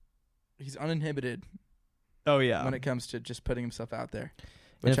uninhibited Oh yeah. when it comes to just putting himself out there.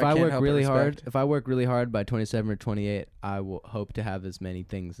 And Which if I can't work help but really hard, respect. if I work really hard by 27 or 28, I will hope to have as many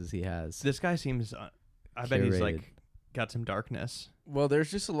things as he has. This guy seems, I bet he's Curated. like, got some darkness. Well,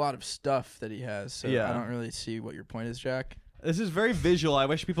 there's just a lot of stuff that he has, so Yeah. I don't really see what your point is, Jack. This is very visual. I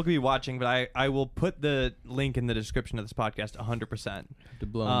wish people could be watching, but I will put the link in the description of this podcast 100%. To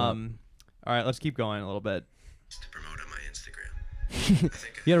blow him up. All right, let's keep going a little bit. To promote on my Instagram.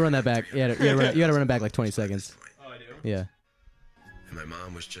 You gotta run that back. You gotta run it back like 20 seconds. Oh, I do? Yeah. And my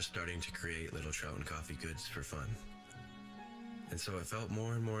mom was just starting to create little trout and coffee goods for fun. And so it felt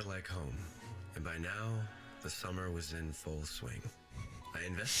more and more like home. And by now, the summer was in full swing. I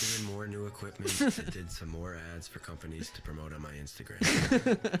invested in more new equipment and did some more ads for companies to promote on my Instagram.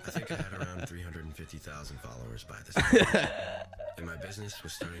 I think I had around 350,000 followers by this time. And my business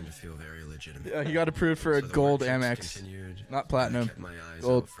was starting to feel very legitimate. Yeah, he got approved for a So the gold workshops Amex, continued, not and platinum. I kept my eyes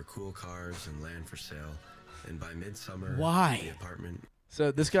Gold. out for cool cars and land for sale. And by midsummer, Why? the apartment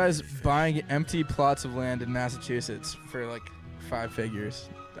So this guy's buying empty plots of land in Massachusetts for like 5 figures.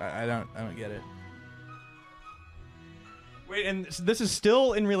 I don't get it. Wait, and this is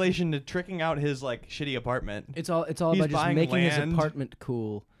still in relation to tricking out his like shitty apartment. It's all He's about just buying making his land. apartment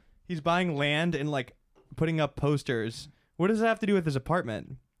cool. He's buying land and like putting up posters. What does that have to do with his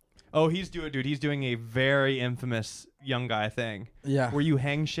apartment? Oh, he's doing a very infamous young guy thing Yeah. where you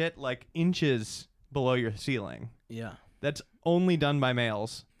hang shit like inches below your ceiling. Yeah. That's only done by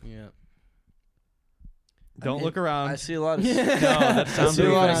males. Yeah. Don't mean, look around. I see a lot of No, that I sounds see a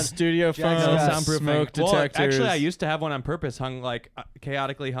lot of soundproofing. studio Jack's phones, got soundproofing. smoke Well, detectors. actually, I used to have one on purpose, hung like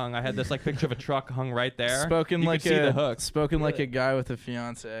chaotically hung. I had this like picture of a truck hung right there. spoken You like could see the a hook. spoken like Really? a guy with a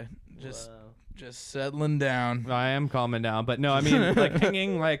fiance. Just settling down. I am calming down, but no, I mean like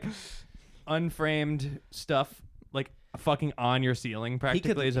hanging like unframed stuff like fucking on your ceiling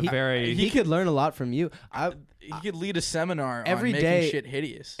practically is a very. He could learn a lot from you. He could lead a seminar Every on making day- shit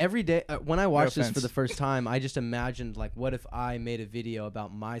hideous. Every day when I watched this for offense. the first time, I just imagined like, what if I made a video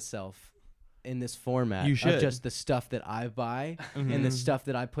about myself in this format You should. of just the stuff that I buy and the stuff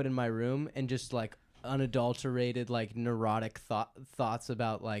that I put in my room, and just like unadulterated like neurotic thoughts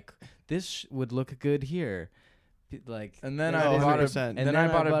about like this would look good here, like. And then Oh, I bought a 100%. and then I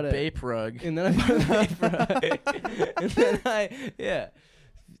bought a Bape rug. And then I bought a paper. And then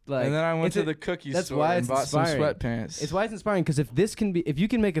like, And then I went it's to a- the cookie that's store why and it's bought some inspiring. sweatpants. It's why it's inspiring, because if you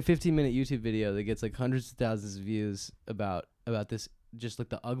can make a 15-minute YouTube video that gets like hundreds of thousands of views about this, just like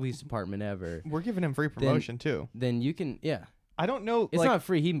the ugliest apartment ever, We're giving him free promotion too. then you can, yeah. I don't know. It's like, not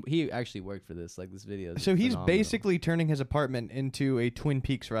free. He actually worked for this. Like, this video. is so he's phenomenal. basically turning his apartment into a Twin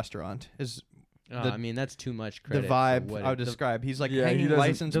Peaks restaurant. Is I mean, that's too much the credit. for vibe what I would it- describe? He's like yeah, he hanging doesn't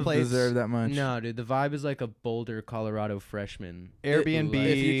license plates. deserve that much. No, dude, the vibe is like a Boulder, Colorado freshman. Airbnb.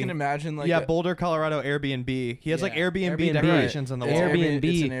 If you can imagine, like yeah, Boulder, Colorado Airbnb. He has like Yeah, Airbnb, Airbnb. decorations on the It's wall. Airbnb,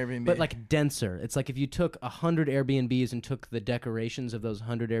 it's an Airbnb. but like denser. It's like if you took 100 Airbnbs and took the decorations of those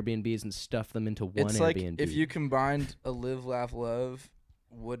 100 Airbnbs and stuffed them into one it's Airbnb. like if you combined a Live, Laugh, Love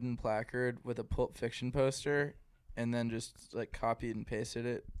wooden placard with a Pulp Fiction poster, and then just like copied and pasted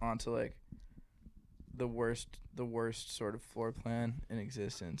it onto like the worst sort of floor plan in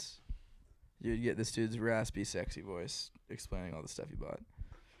existence, you'd get this dude's raspy, sexy voice explaining all the stuff he bought.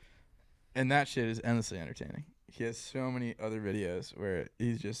 And that shit is endlessly entertaining. He has so many other videos where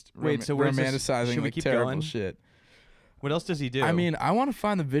he's just Wait, so where's this- romanticizing should we like keep terrible going? shit. What else does he do? I mean, I want to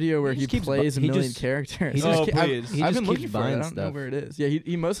find the video where He he just keeps plays a he million just- characters. he just- I've- please. He I've just been looking keeps for it. I buying don't know stuff. where it is. Yeah,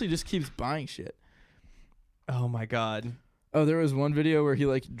 he mostly just keeps buying shit. oh my god. Oh, there was one video where he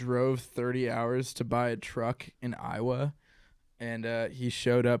like drove 30 hours to buy a truck in Iowa, and he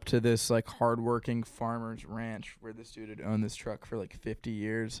showed up to this like hardworking farmer's ranch where this dude had owned this truck for like 50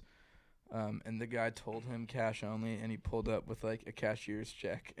 years. And the guy told him cash only, and he pulled up with like a cashier's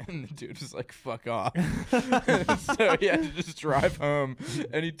check, and the dude was like, "Fuck off." So he had to just drive home,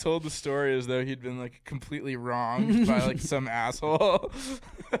 and he told the story as though he'd been like completely wronged by like some asshole.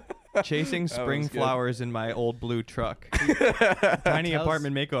 Chasing That spring was good. flowers in my old blue truck. Tiny Tells-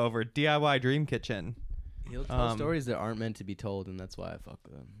 apartment makeover. DIY dream kitchen. He'll tell Um, stories that aren't meant to be told, and that's why I fuck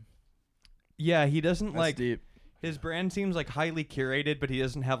with him. Yeah, he doesn't That's like deep. his brand seems like highly curated, but he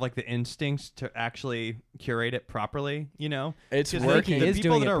doesn't have like the instincts to actually curate it properly. You know, It's 'Cause working. the is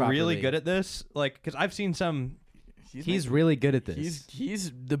people doing that it are really properly. good at this, like, because I've seen some. He's really good at this.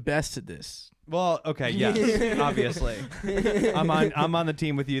 He's the best at this. Well, okay, yes, obviously. I'm on the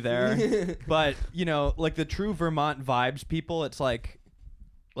team with you there. But, you know, like the true Vermont vibes people, it's like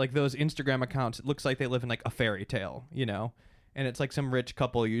those Instagram accounts, it looks like they live in like a fairy tale, you know? And it's like some rich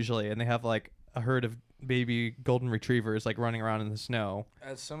couple usually, and they have like a herd of baby golden retrievers like running around in the snow.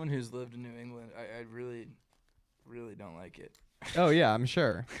 As someone who's lived in New England, I really, really don't like it. Oh yeah, I'm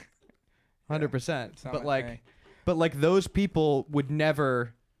sure. 100%. But like those people would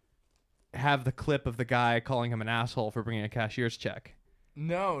never have the clip of the guy calling him an asshole for bringing a cashier's check.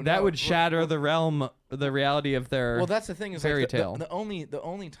 No, That would shatter the reality of their Well, that's the thing is fairy like tale. the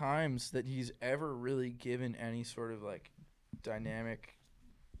only times that he's ever really given any sort of like dynamic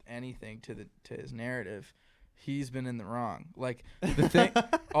anything to his narrative, he's been in the wrong. Like the thing,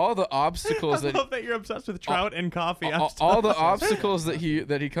 all the obstacles I love that you're obsessed with trout and coffee. all the obstacles that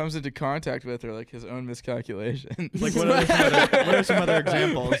he comes into contact with are like his own miscalculations. Like what are some other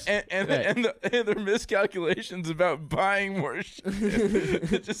examples? and their miscalculations about buying more shit.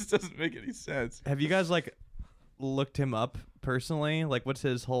 It just doesn't make any sense. Have you guys like looked him up personally? Like what's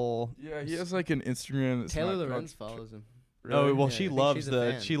his whole Yeah, he has like an Instagram that's Taylor not Lorenz called- follows him. Oh well, Yeah, she I think loves she's a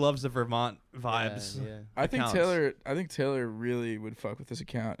the fan. she loves the Vermont vibes. Yeah, yeah. I think accounts. Taylor really would fuck with this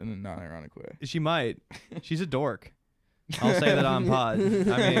account in a non-ironic way. She might. She's a dork. I'll say that on pod. I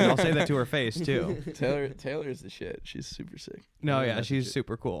mean, I'll say that to her face too. Taylor's the shit. She's super sick. No, Yeah, yeah, that's she's legit.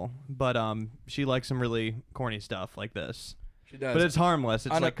 super cool. But she likes some really corny stuff like this. She does. But it's harmless.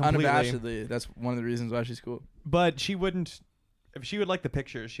 It's like completely. unabashedly. That's one of the reasons why she's cool. But she wouldn't. If she would like the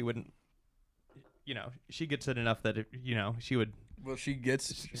pictures, she wouldn't. You know, she gets it enough that she would Well, she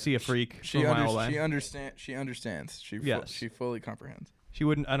gets see a freak She from a mile away. She understands. Yes. She fully comprehends. She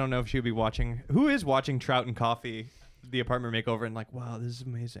wouldn't. I don't know if she would be watching. Who is watching Trout and Coffee, the apartment makeover, and like, wow, this is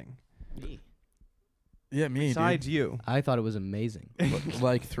amazing. Yeah, me. Besides you. I thought it was amazing. Dude.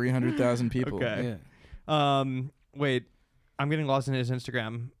 Like 300,000 people. Okay. Yeah. Wait, I'm getting lost in his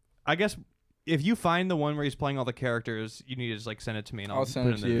Instagram. I guess if you find the one where he's playing all the characters, you need to just like send it to me and I'll send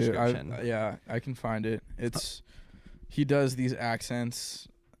put it it to in the you. description. I can find it. It's he does these accents.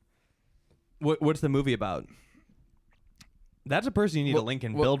 What's the movie about? That's a person you need to link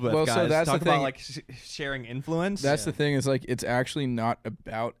and build with, well, guys. so that's Talk the about thing. like sharing influence. That's the thing is like it's actually not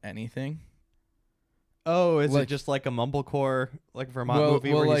about anything. Oh, is like- it just like a mumblecore like Vermont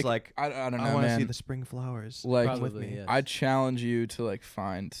movie where he's like, I don't know, I want to man. see the spring flowers. Like- Come with Probably, me. yes. I challenge you to like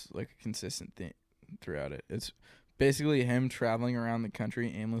find like a consistent thing throughout it. It's basically him traveling around the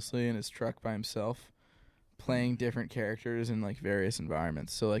country aimlessly in his truck by himself, playing different characters in like various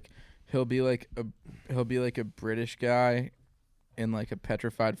environments. So like he'll be like a British guy in like a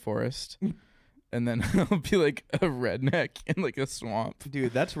petrified forest, and then he'll be like a redneck in like a swamp.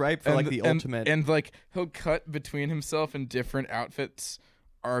 Dude, that's ripe for like the ultimate. And like he'll cut between himself in different outfits,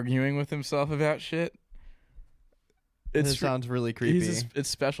 arguing with himself about shit. This sounds really creepy. It's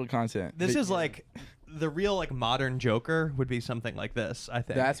special content. This But is like the real like modern Joker would be something like this, I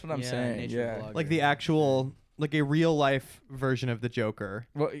think. that's what I'm Yeah, saying. nature Yeah. vlogger. like the actual like a real life version of the Joker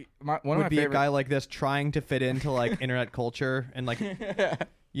Well, one of would my be a favorite guy like this trying to fit into like internet culture and like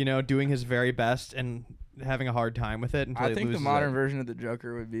doing his very best and having a hard time with it until I he think the loses modern it. version of the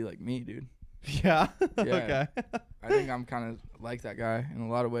Joker would be like me, dude. Yeah. Okay. I think I'm kind of like that guy in a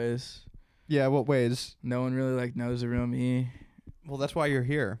lot of ways. Yeah, what ways? No one really like knows the real me. Well, that's why you're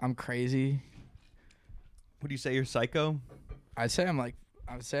here. I'm crazy. Would you say you're psycho? I would say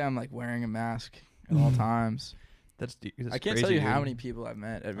I'm like wearing a mask at all times. That's I can't tell you how many people I've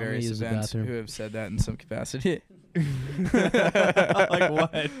met at gonna various use the events bathroom. who have said that in some capacity. Like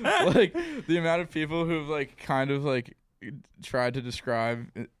what? Like the amount of people who've like kind of like tried to describe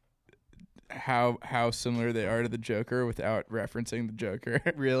how similar they are to the Joker without referencing the Joker.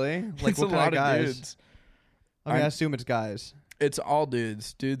 Really? Like It's what a kind lot of guys? dudes. I mean, I I'm- assume it's guys. It's all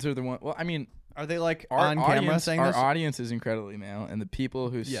dudes. Dudes are the one. Well, I mean, Are they like our on audience, camera saying our this? audience is incredibly male, and the people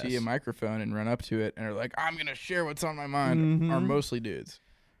who see Yes. a microphone and run up to it and are like, "I'm gonna share what's on my mind," are Mhm. mostly dudes.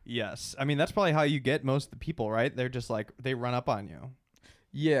 Yes. I mean, that's probably how you get most of the people, right? They're just like they run up on you.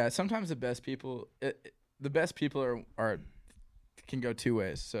 Yeah, sometimes the best people, are can go two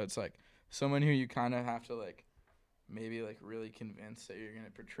ways. So it's like someone who you kind of have to like maybe like really convince that you're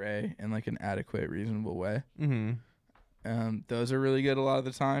gonna portray in like an adequate, reasonable way. Mm-hmm. Those are really good a lot of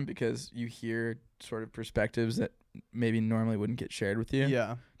the time because you hear sort of perspectives that maybe normally wouldn't get shared with you.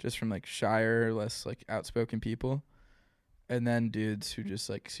 Yeah. Just from like shyer, less like outspoken people. And then dudes who just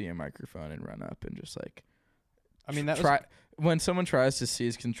like see a microphone and run up and just like I mean, that was try when someone tries to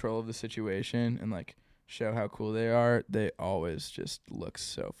seize control of the situation and like show how cool they are, they always just look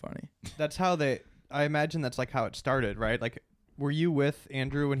so funny. that's how they. I imagine that's like how it started, right? Like were you with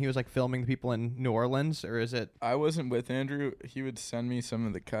Andrew when he was like filming the people in New Orleans, or is it? I wasn't with Andrew. He would send me some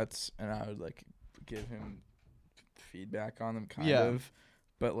of the cuts, and I would like give him feedback on them, kind of.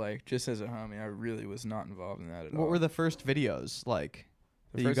 But like, just as a homie, I really was not involved in that at all. What were the first videos like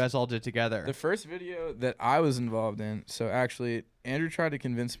The that you first- guys all did together? The first video that I was involved in, so actually, Andrew tried to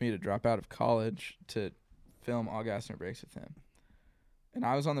convince me to drop out of college to film All Gas No Breaks with him. And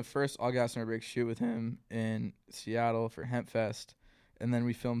I was on the first All Gas No Breaks shoot with him in Seattle for Hempfest. And then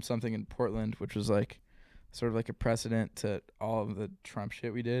we filmed something in Portland, which was like sort of like a precedent to all of the Trump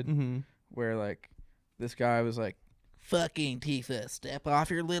shit we did, Mm-hmm. where like this guy was like, fucking Tifa, step off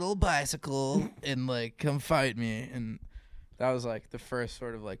your little bicycle and like come fight me. And that was like the first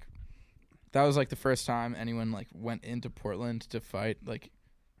sort of like, that was like the first time anyone like went into Portland to fight like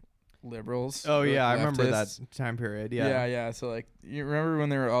liberals. Oh or, yeah, I remember that leftists. time period. Yeah. So like, you remember when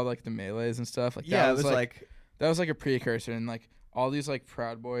there were all like the melees and stuff? Like Yeah, that it was like that was like a precursor, and like all these like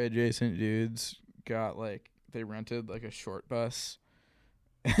Proud Boy adjacent dudes got like, they rented like a short bus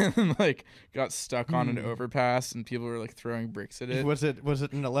and like got stuck on an overpass, and people were like throwing bricks at it. was it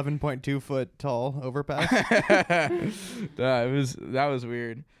an 11.2 foot tall overpass? That was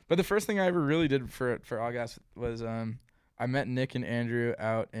weird. But the first thing I ever really did for All Gas was I met Nick and Andrew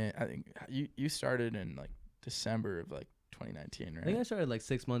out, and I think you started in like December of like 2019, right? I think I started like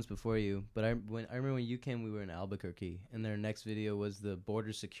 6 months before you, but I remember when you came, we were in Albuquerque, and their next video was the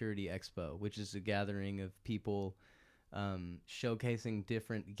Border Security Expo, which is a gathering of people showcasing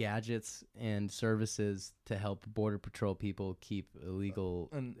different gadgets and services to help Border Patrol people keep illegal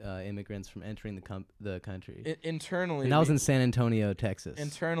immigrants from entering the country. Internally, And that was in San Antonio, Texas.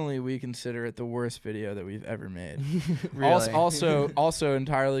 internally we consider it the worst video that we've ever made. Really? Also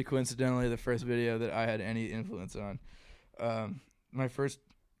entirely coincidentally, the first video that I had any influence on. My first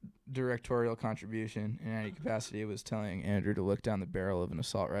directorial contribution in any capacity was telling Andrew to look down the barrel of an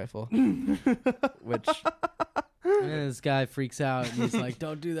assault rifle, which And then this guy freaks out, and he's like,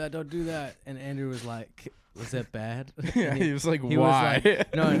 "Don't do that, don't do that." And Andrew was like, "Was that bad?" yeah, And he was like, he was why?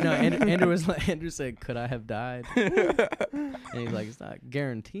 like, no. Andrew said, "Could I have died?" And he's like, "It's not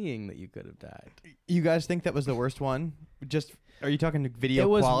guaranteeing that you could have died." You guys think that was the worst one? Just are you talking video It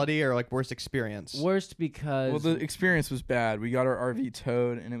was- quality or like worst experience? Worst because Well, the experience was bad. We got our RV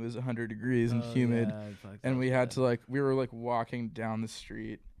towed, and it was 100 degrees and humid, and we had to like, we were like walking down the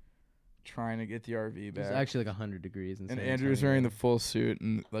street trying to get the RV It was back. actually like 100 degrees. In And San Andrew was wearing Antonio. the full suit,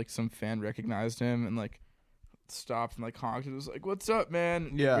 and like some fan recognized him and like stopped and like honked and was like, "What's up, man?"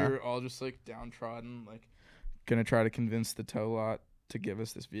 And Yeah. we were all just like downtrodden, like gonna try to convince the tow lot to give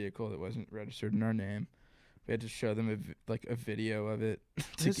us this vehicle that wasn't registered in our name. We had to show them a video of it.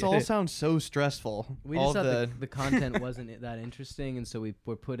 to This get all it. sounds so stressful. We all just thought the the content wasn't that interesting, and so we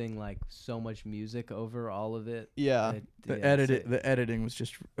were putting like so much music over all of it. yeah. The editing was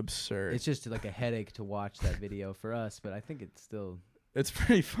just absurd. It's just like a headache to watch that video for us, but I think it's still It's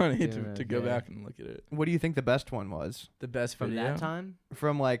pretty funny Yeah, to go okay. back and look at it. What do you think the best one was The best from video. that time.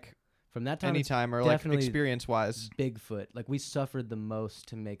 from like From that time, any it's time or like definitely experience wise? Bigfoot. Like we suffered the most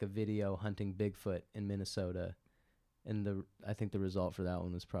to make a video hunting Bigfoot in Minnesota, and I think the result for that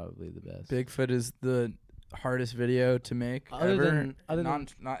one was probably the best. Bigfoot is the hardest video to make Other ever. than- other than-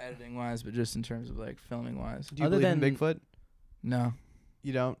 not editing wise, but just in terms of like filming wise. Do you other believe in than- Bigfoot? No,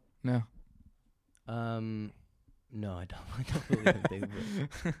 You don't? no. No, I don't. I don't believe in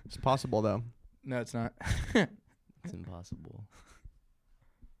Bigfoot. It's possible though. No, it's not. It's impossible.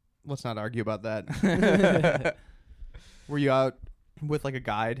 Let's not argue about that. Were you out with like a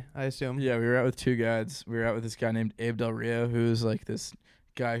guide, I assume? Yeah, we were out with two guides. We were out with this guy named Abe Del Rio, who's like this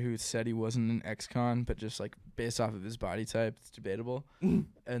guy who said he wasn't an ex-con, but just like based off of his body type, it's debatable.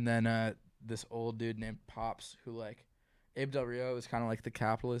 And then this old dude named Pops, who like, Abe Del Rio was kind of like the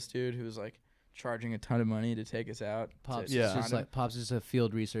capitalist dude who was like charging a ton of money to take us out. Pops, to Yeah. is just like Pops is a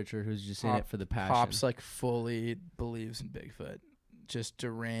field researcher who's just in it for the passion. Pops like fully believes in Bigfoot. Just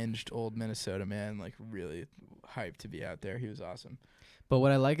deranged old Minnesota man, like really hyped to be out there. He was awesome. But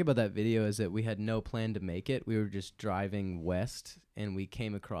what I like about that video is that we had no plan to make it. We were just driving west, and we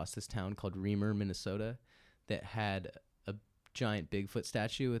came across this town called Reamer, Minnesota, that had a giant Bigfoot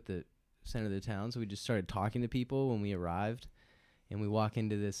statue at the center of the town. So we just started talking to people when we arrived, and we walk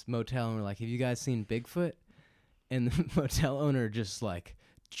into this motel, and we're like, "Have you guys seen Bigfoot?" And the motel owner just like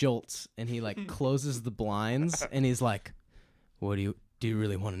jolts, and he like closes the blinds, and he's like, "What do you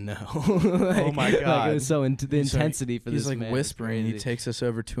really want to know?" Oh my Like, God. it was so the He's like- intensity for He's this like man. whispering. He Crazy. takes us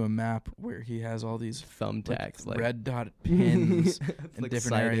over to a map where he has all these thumbtacks, like red dotted pins in like different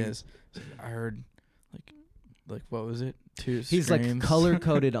sighting. areas. So I heard like like what was it? Two He's like screams. color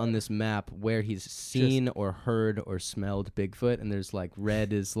coded on this map where he's seen or heard or smelled Bigfoot, and there's like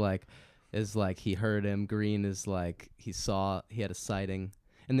red is like he heard him, green is like he had a sighting,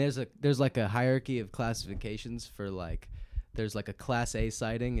 and there's like a hierarchy of classifications for like there's like a class A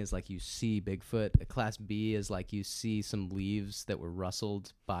sighting is like you see Bigfoot, a class B is like you see some leaves that were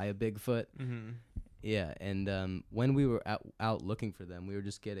rustled by a Bigfoot. Mm-hmm. Yeah, and when we were out looking for them, we were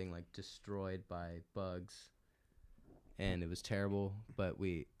just getting like destroyed by bugs. And it was terrible, but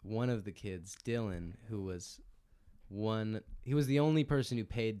one of the kids, Dylan, he was the only person who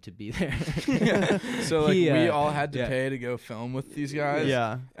paid to be there. Yeah. So like we all had to yeah. pay to go film with these guys.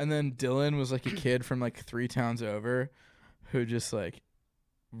 Yeah. And then Dylan was like a kid from like 3 towns over who just like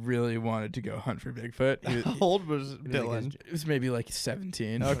really wanted to go hunt for Bigfoot. How old was He was like Dylan? It was maybe like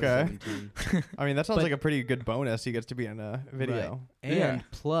 17. Okay. 17. I mean, that sounds But- like a pretty good bonus. He gets to be in a video. Right. And Yeah.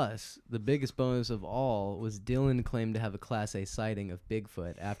 plus, the biggest bonus of all was Dylan claimed to have a Class A sighting of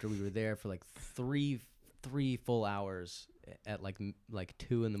Bigfoot after we were there for like three full hours at like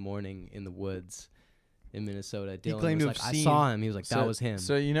 2 in the morning in the woods in Minnesota. Dylan claimed was to like, have I seen- saw him. He was like, that was him.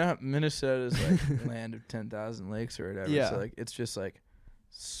 So you know how Minnesota's like land of 10,000 lakes or whatever. Yeah. So like it's just like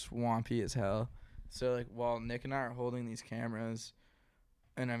swampy as hell. So like while Nick and I are holding these cameras,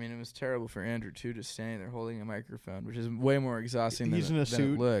 and I mean it was terrible for Andrew too, just standing there holding a microphone, which is way more exhausting He's than, in a than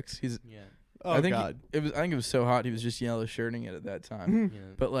suit. it looks. He's yeah. Oh, I think God. I think it was so hot he was just yellow shirting it at that time. Yeah.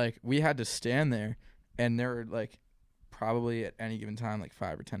 But like we had to stand there, and there were like probably at any given time like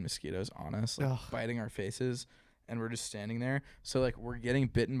 5 or 10 mosquitoes on us, like Ugh. biting our faces, and we're just standing there. So like we're getting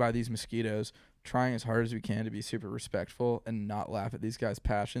bitten by these mosquitoes, trying as hard as we can to be super respectful and not laugh at these guys'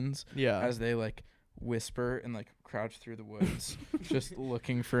 passions Yeah. as they like whisper and like crouch through the woods, just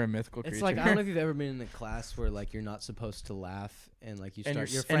looking for a mythical creature. It's like, I don't know if you've ever been in a class where like you're not supposed to laugh and like you and start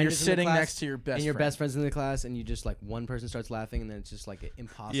you're, your s- friend and you're is in the sitting class, next to your best and your friend. best friend's in the class and you just like one person starts laughing and then it's just like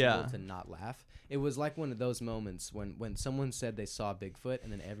impossible Yeah. to not laugh. It was like one of those moments when someone said they saw Bigfoot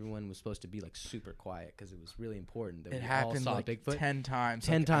and then everyone was supposed to be like super quiet because it was really important that It we happened all saw like Bigfoot. 10 times.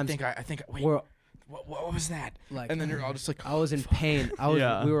 10 Like, times. I think wait, We're what was that? like, And then you're all just like, I was in pain.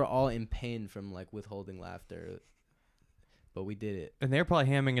 Yeah. We were all in pain from like withholding laughter, but we did it. And they're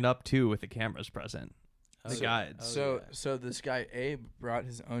probably hamming it up too with the cameras present. The yeah. guides. So this guy Abe brought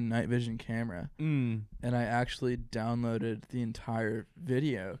his own night vision camera, Mm. and I actually downloaded the entire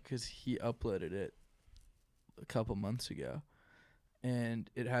video because he uploaded it a couple months ago, and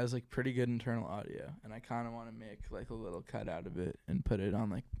it has like pretty good internal audio. And I kind of want to make like a little cut out of it and put it on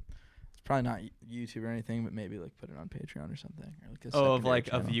like, it's probably not YouTube or anything, but maybe like put it on Patreon or something, or like a Oh, of secondary like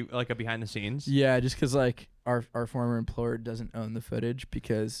channel. of you, like a behind the scenes. Yeah, just because like our former employer doesn't own the footage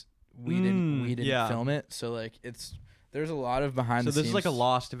because we didn't yeah. film it. So like there's a lot of behind So the this scenes. is like a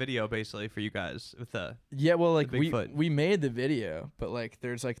lost video basically for you guys with the. Yeah, well, like Bigfoot. we made the video, but like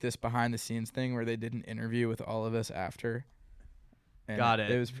there's like this behind the scenes thing where they did an interview with all of us after. And Got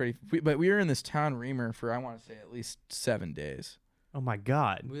it. It was pretty. But we were in this town Reamer for I want to say at least 7 days. Oh my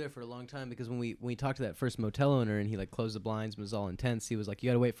God. We were there for a long time because when we talked to that first motel owner and he like closed the blinds and was all intense, he was like, "You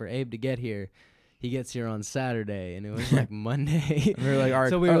got to wait for Abe to get here. He gets here on Saturday," and it was like Monday. And we were like, all right.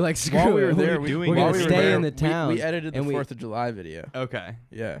 So we were like, "Screw while we it. were What are there, we we, doing? We're while gonna we were stay there, in the town." We edited the and 4th of July video. Okay.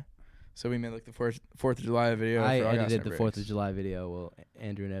 Yeah. So we made like the 4th of July video. I for All Gas edited No the Brakes. 4th of July video. Well,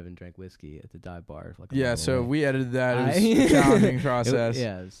 Andrew and Evan drank whiskey at the dive bar. Like a Yeah, mile so away. we edited that. It was I- a challenging It- process.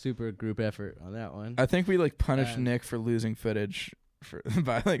 yeah, super group effort on that one. I think we like punished Um, Nick for losing footage for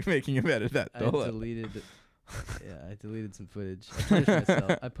by like making him edit that I solo. deleted. I deleted some footage. I punished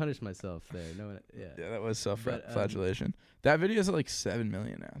myself. I punished myself there. No one. Yeah. Yeah, that was But, self-flagellation. That video is at like 7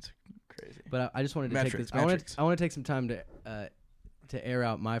 million now. It's crazy. But I just wanted to Metrics, take this. metrics. I want to take some time to air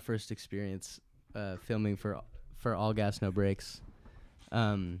out my first experience filming for All Gas No Brakes.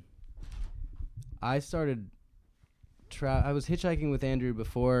 I started. I was hitchhiking with Andrew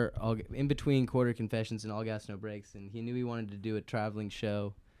before, in between Quarter Confessions and All Gas No Brakes, and he knew he wanted to do a traveling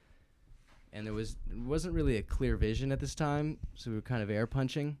show. And there wasn't really a clear vision at this time, so we were kind of air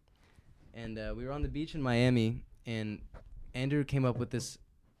punching. And we were on the beach in Miami, and Andrew came up with this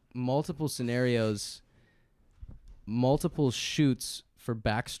multiple scenarios, multiple shoots for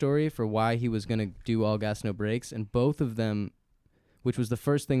backstory for why he was going to do All Gas No Brakes, and both of them, which was the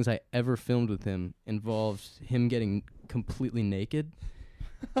first things I ever filmed with him, involved him getting completely naked.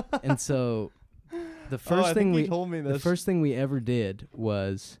 And so the first thing we told me the first thing we ever did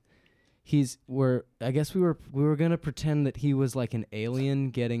was I guess we were gonna pretend that he was like an alien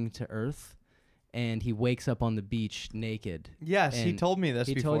getting to Earth, and he wakes up on the beach naked. Yes, he and told me this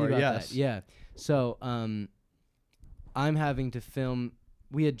He before. told you about yes. that. Yeah. So I'm having to film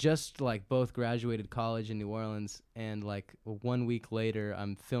we had just like both graduated college in New Orleans, and like 1 week later,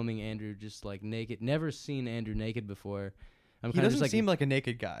 I'm filming Andrew just like naked. Never seen Andrew naked before. I'm He kind of doesn't just like seem like a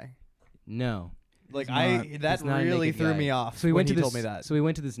naked guy. no. Like He's that He's not a really naked threw guy. me off. So we when went he to told this. me that. So we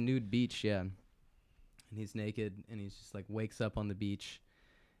went to this nude beach, yeah. And he's naked, and he's just like wakes up on the beach,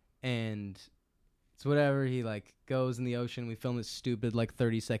 and it's whatever. He like goes in the ocean. We film this stupid like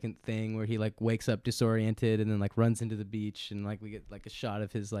 30-second thing where he like wakes up disoriented and then like runs into the beach, and like we get like a shot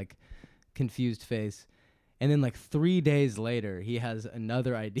of his like confused face. And then like 3 days later, he has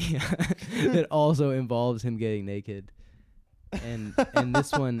another idea that also involves him getting naked. And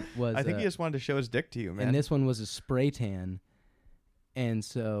this one was I think he just wanted to show his dick to you, man. and this one was a spray tan. And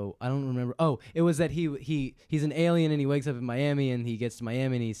so I don't remember. Oh, it was that he's an alien and he wakes up in Miami, and he gets to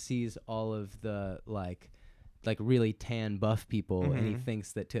Miami and he sees all of the like really tan buff people, and he Mhm.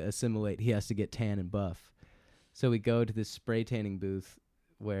 thinks that to assimilate he has to get tan and buff. So we go to this spray tanning booth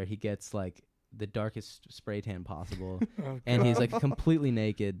where he gets like the darkest spray tan possible, and he's like completely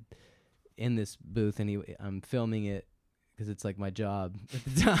naked in this booth, and I'm filming it because it's like my job at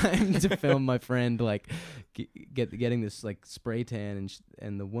the time to film my friend like getting this like spray tan,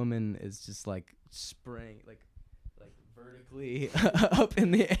 and the woman is just like spraying like vertically up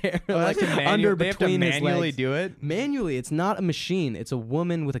in the air, like under they have to between his manually legs. do it. Manually, it's not a machine. It's a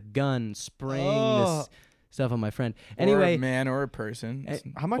woman with a gun spraying Oh. this stuff on my friend. Or Anyway, a man or a person. Eh,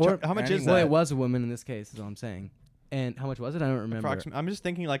 How much? Or- How much is well, that? it was a woman in this case, is all I'm saying. And how much was it? I don't remember. I'm just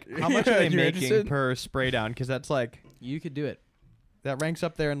thinking, like, how much are Yeah, they you're making interested? per spray down? Because that's like You could do it. that ranks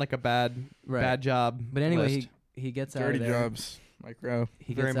up there in like a bad job. But anyway, list. he gets out Dirty of there. jobs, micro.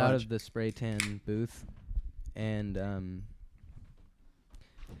 He Very gets out much. of the spray tan booth, and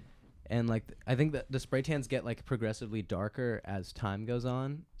like I think that the spray tans get like progressively darker as time goes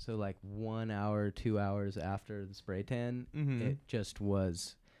on. So like 1 hour, 2 hours after the spray tan, Mhm. it just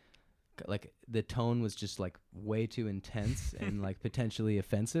was like the tone was just like way too intense and like potentially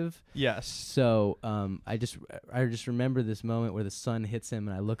offensive. Yes. So I just remember this moment where the sun hits him,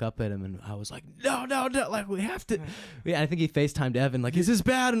 and I look up at him, and I was like, no, like we have to. Yeah, I think he FaceTimed Evan like, is this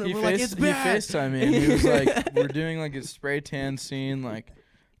bad? And He we're like, it's bad. He FaceTimed me, and he was like, we're doing like a spray tan scene, like,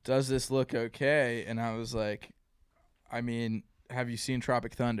 does this look okay? And I was like, I mean, have you seen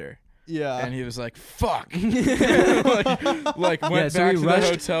Tropic Thunder? Yeah. And he was like, fuck. like went Yeah, so back he to rushed- the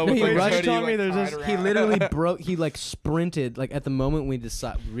hotel no, with he like rushed his hoodie, on me, like, there's tied this- He around. literally broke. He like sprinted. Like at the moment we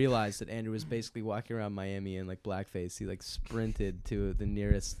realized that Andrew was basically walking around Miami in like blackface. He like sprinted to the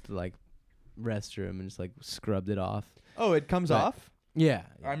nearest like restroom and just like scrubbed it off. Oh, it comes But- off. Yeah,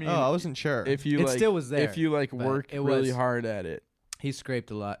 I mean, Oh, I wasn't sure. if you It like, still was there, if you like but work it really was- hard at it, he scraped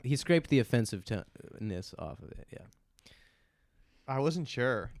a lot. He scraped the offensiveness off of it. Yeah, I wasn't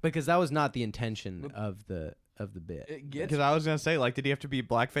sure because that was not the intention of the bit. it gets because I was gonna say, like, did he have to be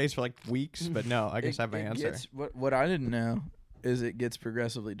blackface for like weeks? But no, I guess I have my answer. What I didn't know is it gets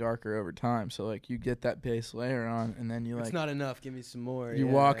progressively darker over time. So like you get that base layer on, and then you like It's not enough. Give me some more. you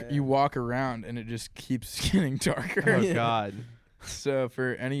walk around, and it just keeps getting darker. Oh Yeah. God. So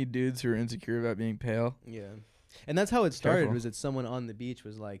for any dudes who are insecure about being pale, Yeah, and that's how it started. Careful. Was that someone on the beach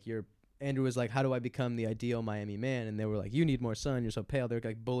was like, Andrew was like, how do I become the ideal Miami man? And they were like, you need more sun. You're so pale. They're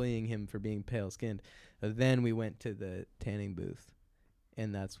like bullying him for being pale skinned. Then we went to the tanning booth,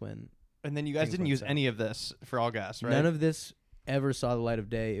 and that's when And then you guys Things didn't went use south. any of this for all gas, right? none of this ever saw the light of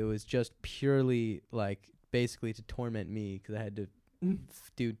day. It was just purely like basically to torment me because I had to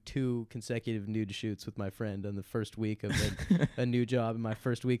do 2 consecutive nude shoots with my friend on the first week of a new job, and my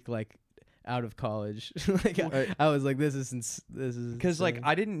first week like out of college. Like I was like, this is Because like insane.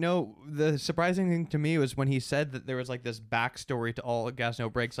 I didn't know. The surprising thing to me was when he said that there was like this backstory to All Gas No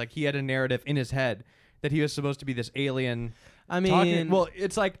Breaks. Like he had a narrative in his head that he was supposed to be this alien. I mean, talking, well,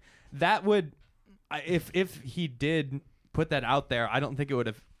 it's like that would, if he did put that out there, I don't think it would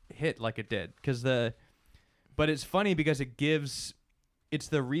have hit like it did. But it's funny because it's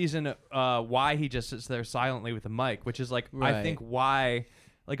the reason why he just sits there silently with a mic, which is like I Right. think why,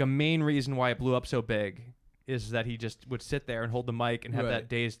 like a main reason why it blew up so big is that he just would sit there and hold the mic and have Right. that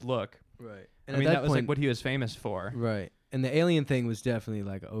dazed look. right. I mean, that was like what he was famous for. Right. And the alien thing was definitely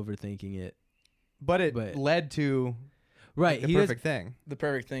like overthinking it. But it But- led to Right. the he does- perfect thing, the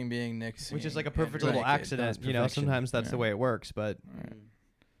perfect thing being Nick, which is like a seeing perfect Andrew little naked. accident. That's You know, perfection. sometimes that's the Yeah. way it works, but Right.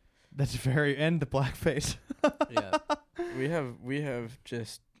 that's very and the blackface. Yeah. We have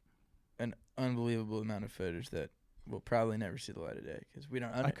just an unbelievable amount of footage that will probably never see the light of day because we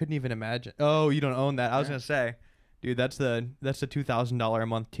don't own I it. couldn't even imagine. Oh, you don't own that. I was Yeah. gonna say, dude, that's the $2,000 a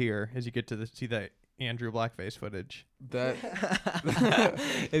month tier as you get to see the Andrew blackface footage. That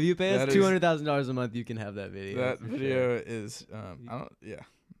If you pay That us is- $200,000 a month, you can have that video. that for video sure. is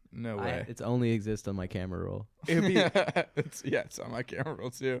no way. It's only exists on my camera roll. It'd be, it's on my camera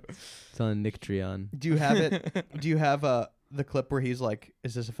roll too. It's on Nick Trion. do you have it? Do you have the clip where he's like,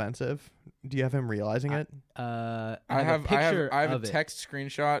 "Is this offensive?" Do you have him realizing it? I I have a picture a of it. text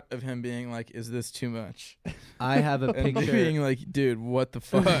screenshot of him being like, "Is this too much?" I have a And picture. being like, "Dude, what the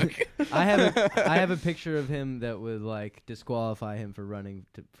fuck?" I have a picture of him that would like disqualify him for running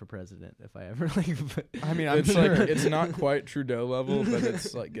for president if I ever like. I mean, I'm It's sure. like it's not quite Trudeau level, but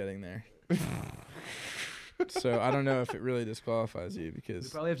it's like getting there. So I don't know if it really disqualifies you We because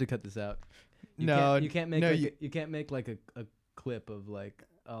probably have to cut this out. No, you can't make no, like you can't make like a clip of like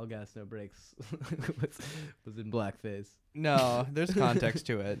all gas no brakes was in blackface. no, there's context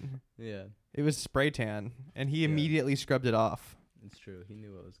to it. Yeah, It was spray tan, and he Yeah. immediately scrubbed it off. it's true. He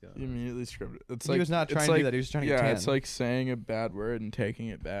knew what was going you on. immediately scrubbed it. It's He like was not it's trying to like, do that. He was trying to yeah, get tan. it's like saying a bad word and taking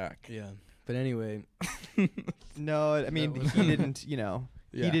it back. Yeah, but anyway, No, I mean, was- he didn't. You know,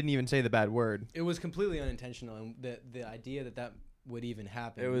 Yeah. he didn't even say the bad word. it was completely unintentional, and the idea that would even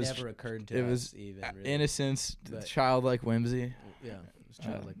happen It was never occurred to it us was even. Really. Innocence, But- childlike whimsy. Yeah, it was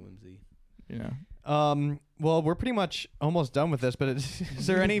childlike whimsy. You know. Well, we're pretty much almost done with this, but is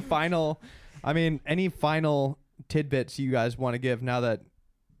there any final? I mean, any final tidbits you guys want to give now that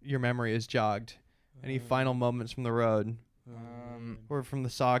your memory is jogged? Any final moments from the road or from the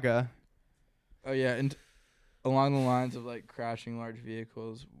saga? Oh yeah, and along the lines of like crashing large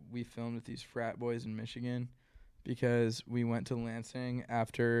vehicles, we filmed with these frat boys in Michigan because we went to Lansing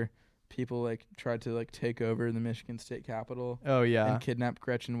after people like tried to like take over the Michigan State Capitol Oh yeah, and kidnap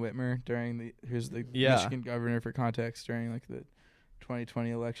Gretchen Whitmer during the Yeah. Michigan governor for context during like the 2020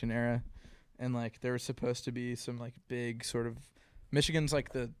 election era, and like there was supposed to be some like big sort of Michigan's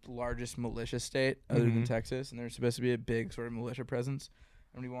like the largest militia state other than Mhm. Texas, and there's supposed to be a big sort of militia presence,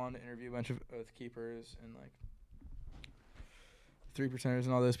 and we wanted to interview a bunch of Oath Keepers and like 3%ers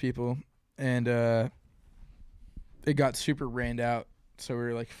and all those people, and it got super rained out. So we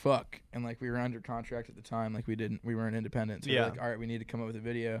were like, fuck. And like, we were under contract at the time. Like we weren't independent. So we Yeah. were like, all right, we need to come up with a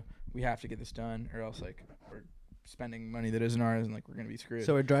video. We have to get this done or else like we're spending money that isn't ours and like we're going to be screwed.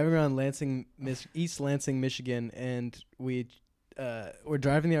 So we're driving around Lansing, East Lansing, Michigan, and we're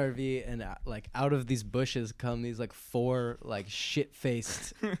driving the RV, and like out of these bushes come these like four like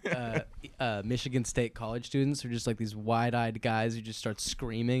shit-faced Michigan State college students who are just like these wide-eyed guys who just start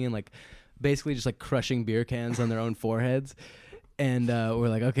screaming and like basically just like crushing beer cans on their own foreheads. And we're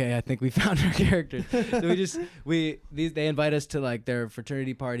like, okay, I think we found our characters. So they invite us to like their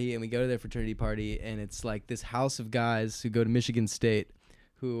fraternity party, and we go to their fraternity party, and it's like this house of guys who go to Michigan State,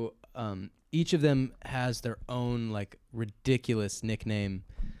 who each of them has their own like ridiculous nickname.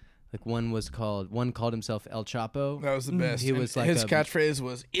 Like one called himself El Chapo. that was the best. He And was like his a- catchphrase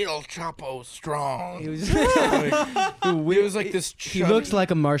was Il Chapo strong. He was He was like this. he looks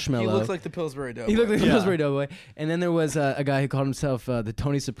like a marshmallow. He looked like the Pillsbury Doughboy. He looked like a Yeah. Pillsbury Doughboy. And then there was a guy who called himself the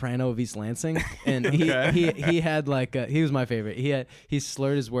Tony Soprano of East Lansing, and he had like he was my favorite. He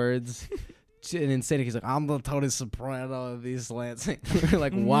slurred his words. And instead he's like, I'm the Tony Soprano of East Lansing. We're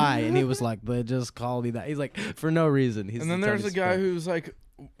like, why? And he was like, they just called me that. He's like, for no reason. He's And then the there's Tony a guy Soprano. who's like,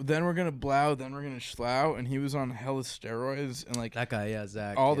 then we're gonna blow, then we're gonna schlow, and he was on hella steroids, and like That guy, yeah,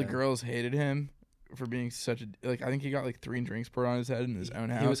 Zach. all the yeah. girls hated him for being such a like. I think he got like 3 drinks poured on his head in his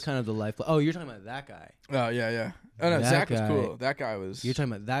own house. He was kind of the life. Oh, you're talking about that guy. Oh yeah. Oh no, That Zach was guy- cool. That guy was. You're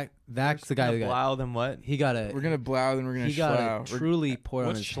talking about that. That's the guy who got. Blau than what? He got a. We're gonna blow, then we're gonna He got schlow. a truly poured on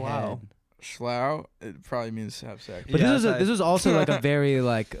what's his schlow? head. Schlow. It probably means to have sex. But Yeah, this was also like a very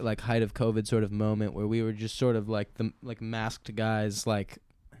like height of COVID sort of moment where we were just sort of like the like masked guys like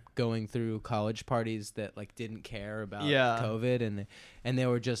going through college parties that like didn't care about Yeah. COVID, and they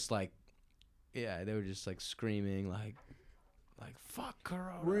were just like, yeah, they were just like screaming like fuck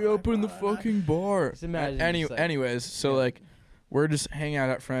Corona. Reopen the Corona. fucking bar. Just imagine Any, just, like- anyways, so Yeah. like we're just hanging out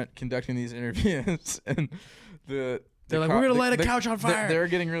up front conducting these interviews, and they're like, "We're gonna light a couch on fire." They're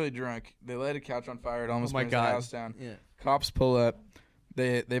getting really drunk. They light a couch on fire. It almost Oh my burns God. the house down. Yeah. Cops pull up.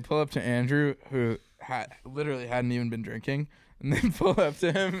 They pull up to Andrew, who literally hadn't even been drinking, and they pull up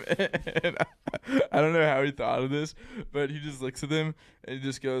to him. And I don't know how he thought of this, but he just looks at them and he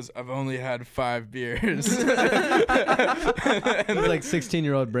just goes, "I've only had 5 beers." It was like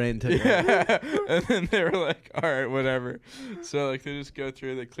 16-year-old brain took it. Yeah, and then they were like, "All right, whatever." So like they just go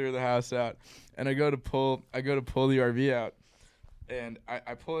through, they clear the house out, and I go to pull the RV out, and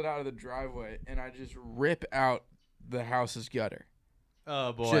I pull it out of the driveway, and I just rip out the house's gutter.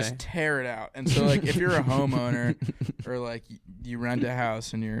 Oh boy. just tear it out. And so like if you're a homeowner or like you rent a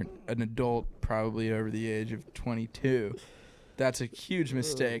house and you're an adult probably over the age of 22, that's a huge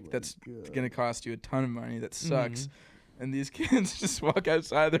mistake. That's going to cost you a ton of money. That sucks. And these kids just walk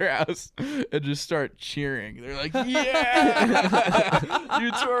outside their house and just start cheering. They're like, yeah, you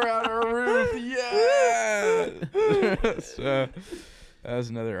tore out our roof. Yeah. So that was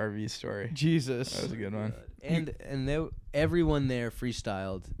another RV story. Jesus. That was a good one. And everyone there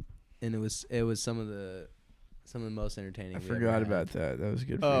freestyled, and it was some of the most entertaining. I we ever forgot had. about that. That was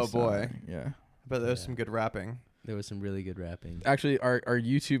good. Oh, freestyle. boy. Yeah. But there was Yeah. some good rapping. There was some really good rapping. Actually, our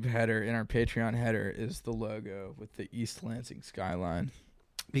YouTube header and our Patreon header is the logo with the East Lansing skyline.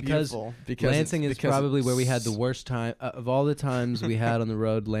 Because Beautiful. Lansing is because probably where we had the it's- worst time of all the times we had on the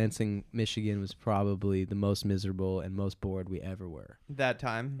road. Lansing, Michigan was probably the most miserable and most bored we ever were, That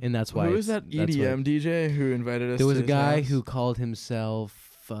time. and that's why. Who was that that's why- EDM DJ who invited us? There was to a his guy house? who called himself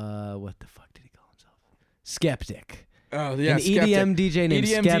what the fuck did he call himself? Skeptic. Oh yeah, An EDM DJ named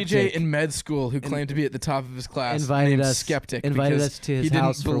EDM Skeptic DJ in med school who claimed to be at the top of his class. invited named us Skeptic invited because us to his he didn't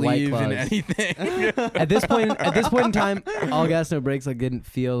house for White believe in Claws. anything. At this point in time, All Gas No Brakes like didn't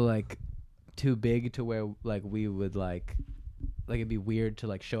feel like too big to where like we would like it'd be weird to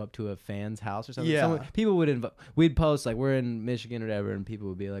like show up to a fan's house or something. Yeah. People would we'd post like we're in Michigan or whatever, and people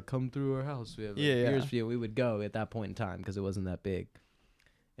would be like, "Come through our house. We have like, Yeah, beers yeah. for you." We would go at that point in time because it wasn't that big,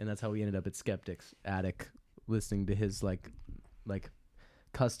 and that's how we ended up at Skeptic's attic, listening to his like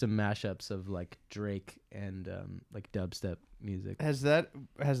custom mashups of like Drake and like dubstep music. Has that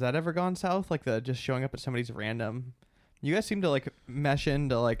ever gone south? Like the just showing up at somebody's random. You guys seem to like mesh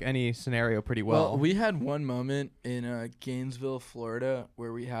into like any scenario pretty well. We had one moment in Gainesville, Florida,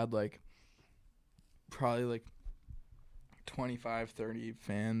 where we had like probably like 25, 30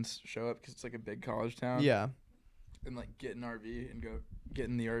 fans show up because it's like a big college town. yeah. And like get in RV and go get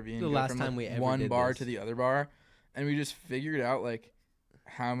in the RV and The go last from time like, we ever one did bar this. to the other bar, and we just figured out like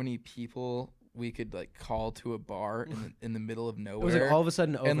how many people we could like call to a bar in the middle of It nowhere. was like all of a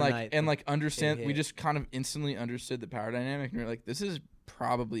sudden overnight. and like understand. We hit. just kind of instantly understood the power dynamic, and we are like, this is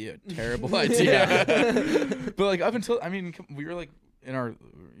probably a terrible idea. But like up until we were like in our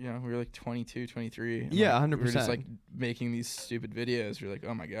we were like 22, 23. and, Yeah, like, 100%. We were just like making these stupid videos. We're like,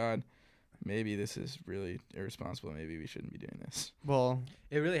 oh my god, maybe this is really irresponsible. Maybe we shouldn't be doing this. Well,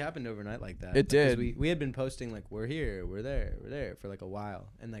 It really happened overnight like that. It because did. We had been posting like we're here, we're there for like a while,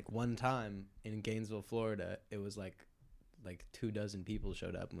 and like one time in Gainesville, Florida, it was like 24 people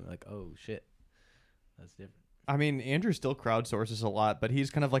showed up, and we were like, oh shit, that's different. I mean, Andrew still crowdsources a lot, but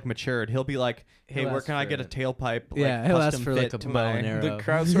he's kind of like matured. He'll be like, "Hey, He'll where ask can I get a for- tailpipe? Like, Yeah, he'll ask custom for, like, fit a to bow my and arrow. The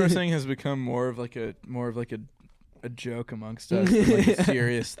crowdsourcing has become more of like a joke amongst us than like a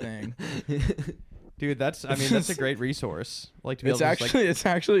serious thing. Dude, that's a great resource. Like to be It's able to it's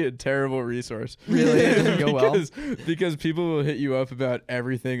actually a terrible resource. Really? It doesn't go well? because people will hit you up about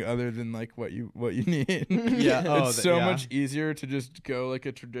everything other than like what you need. Yeah. Oh, It's so yeah. much easier to just go like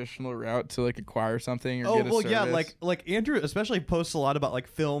a traditional route to like acquire something or oh get a well, service. yeah. Like Andrew especially posts a lot about like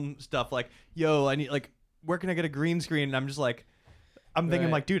film stuff. Like, yo, I need like, where can I get a green screen? And I'm just like. I'm thinking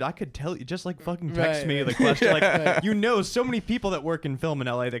Right. like, dude, I could tell you, just like fucking text Right, me right. the question. Like, Right. you know, so many people that work in film in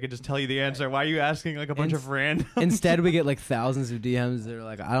LA that could just tell you the answer. Why are you asking like a bunch of random? Instead, we get like thousands of DMs that are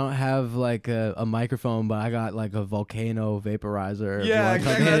like, I don't have like a microphone, but I got like a volcano vaporizer. If you Yeah, wanna come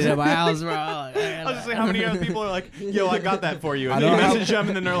exactly. hit it at my house, bro. Like, I was just saying, how many other people are like, yo, I got that for you. I And don't they have- message them,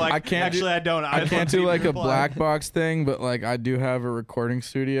 and then they're like, I can't do- actually, I don't. I I'd can't love to do like a reply. black box thing, but like I do have a recording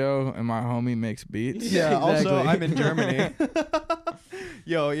studio and my homie makes beats. Yeah. Also, Exactly. I'm in Germany.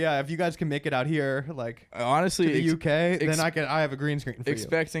 Yo, yeah. If you guys can make it out here, like Honestly, to the UK, then ex- I have a green screen for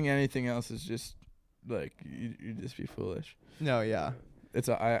expecting anything else is just like you just be foolish. you. No, yeah.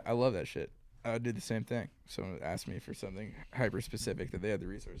 I love that shit. I would do the same thing. Someone would ask me for something hyper specific that they had the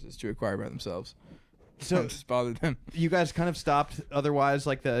resources to acquire by themselves. So- So just bother them. You guys kind of stopped otherwise,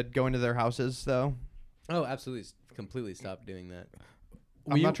 like the going to their houses, though. Oh, absolutely, completely stopped doing that.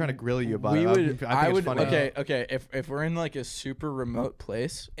 I'm not trying to grill you about it. I think I it's would. funny. Okay. If we're in like a super remote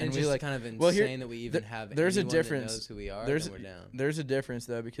place And, and just we like, kind of insane well, here- that we even have there's a anyone difference. that knows who we are. there's then we're down. there's a difference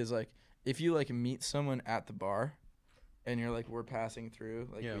though, because like if you like meet someone at the bar, and you're like we're passing through,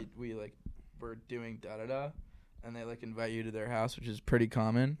 like Yeah. we like we're doing da da da, and they like invite you to their house, which is pretty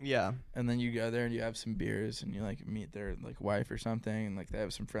common. Yeah. And then you go there and you have some beers and you like meet their like wife or something, and like they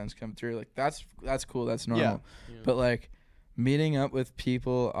have some friends come through. Like that's cool. That's normal. Yeah. But like meeting up with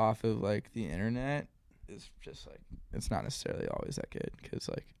people off of like the internet is just like it's not necessarily always that good, because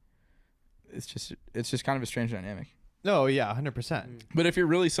like it's just kind of a strange dynamic. No, yeah, 100%. But if you're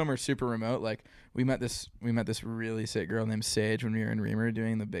really somewhere super remote, like we met this really sick girl named Sage when we were in Reamer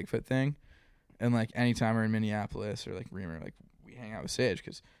doing the Bigfoot thing, and like anytime we're in Minneapolis or like Reamer, like we hang out with Sage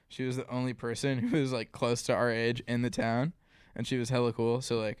because she was the only person who was like close to our age in the town, and she was hella cool.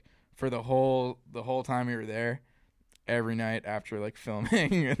 So like for the whole time we were there, every night after like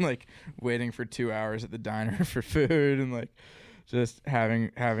filming and like waiting for 2 hours at the diner for food and like just having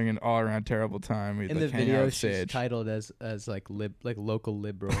an all around terrible time. We'd In like the hang out video, with she's Sage. titled as like local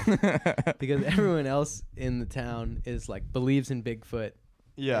liberal because everyone else in the town is like believes in Bigfoot.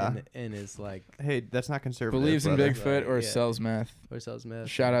 Yeah. and is like Hey, that's not conservative. Believes in brother. Bigfoot or Yeah. sells meth. or sells meth.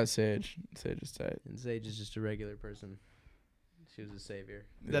 Shout out Sage. Sage is tight. And Sage is just a regular person. She was a savior.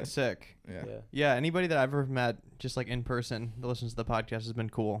 That's sick. Yeah. Yeah, anybody that I've ever met just like in person that listens to the podcast has been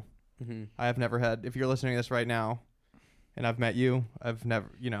cool. Mm-hmm. I have never had, if you're listening to this right now and I've met you, I've never,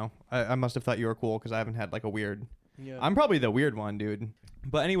 I must have thought you were cool because I haven't had like a weird, Yeah. I'm probably the weird one, dude.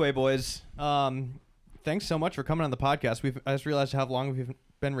 But anyway, boys, thanks so much for coming on the podcast. I just realized how long we've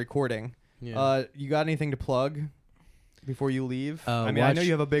been recording. Yeah. You got anything to plug before you leave? I know watch-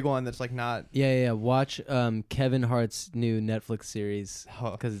 you have a big one that's like not. Yeah. Watch Kevin Hart's new Netflix series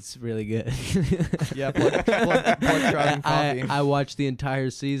Oh, because it's really good. yeah, plug Trout and Coffee. I watched the entire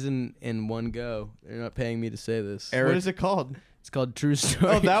season in one go. They're not paying me to say this. What is it called? It's called True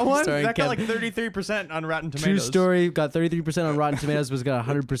Story. Oh, that one? starring That got like Kevin- 33% on Rotten Tomatoes. True Story got 33% on Rotten Tomatoes, but it's got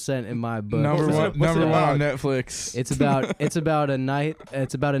 100% in my book. Number What's one, it number one on about? Netflix. It's about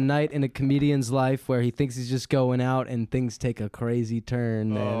a night in a comedian's life where he thinks he's just going out and things take a crazy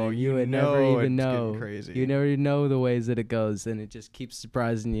turn. Man, Oh, and you would know never it's even know. getting crazy. You never even know the ways that it goes, and it just keeps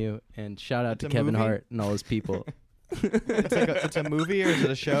surprising you. And shout out It's to a Kevin movie? Hart and all his people. It's a movie or is it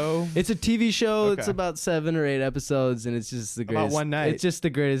a show? It's a TV show. It's Okay. about 7 or 8 episodes, and it's just the About greatest. one night. It's just the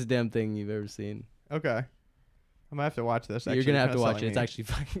greatest damn thing you've ever seen. Okay. I'm gonna have to watch this. You're actually. gonna have Kinda to watch it. selling It's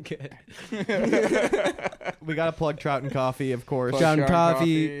me. actually fucking good. We gotta plug Trout and Coffee, of course. Plug Trout and Trout and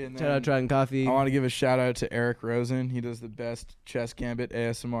Coffee. Coffee, and Shout out then Trout and Coffee. I want to give a shout out to Eric Rosen. He does the best chess gambit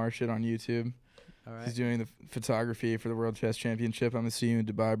ASMR shit on YouTube. All He's right. doing the photography for the World Chess Championship. I'm gonna see you in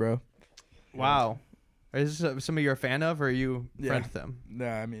Dubai, bro. Wow. Is this somebody you're a fan of, or are you Yeah. friends with them? No,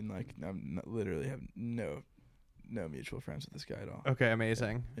 I mean like I'm not, literally have no mutual friends with this guy at all. Okay,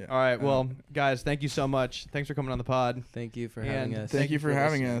 amazing. Yeah. All right, well, guys, thank you so much. Thanks for coming on the pod. Thank you for And having us. Thank you for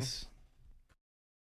having listening. us.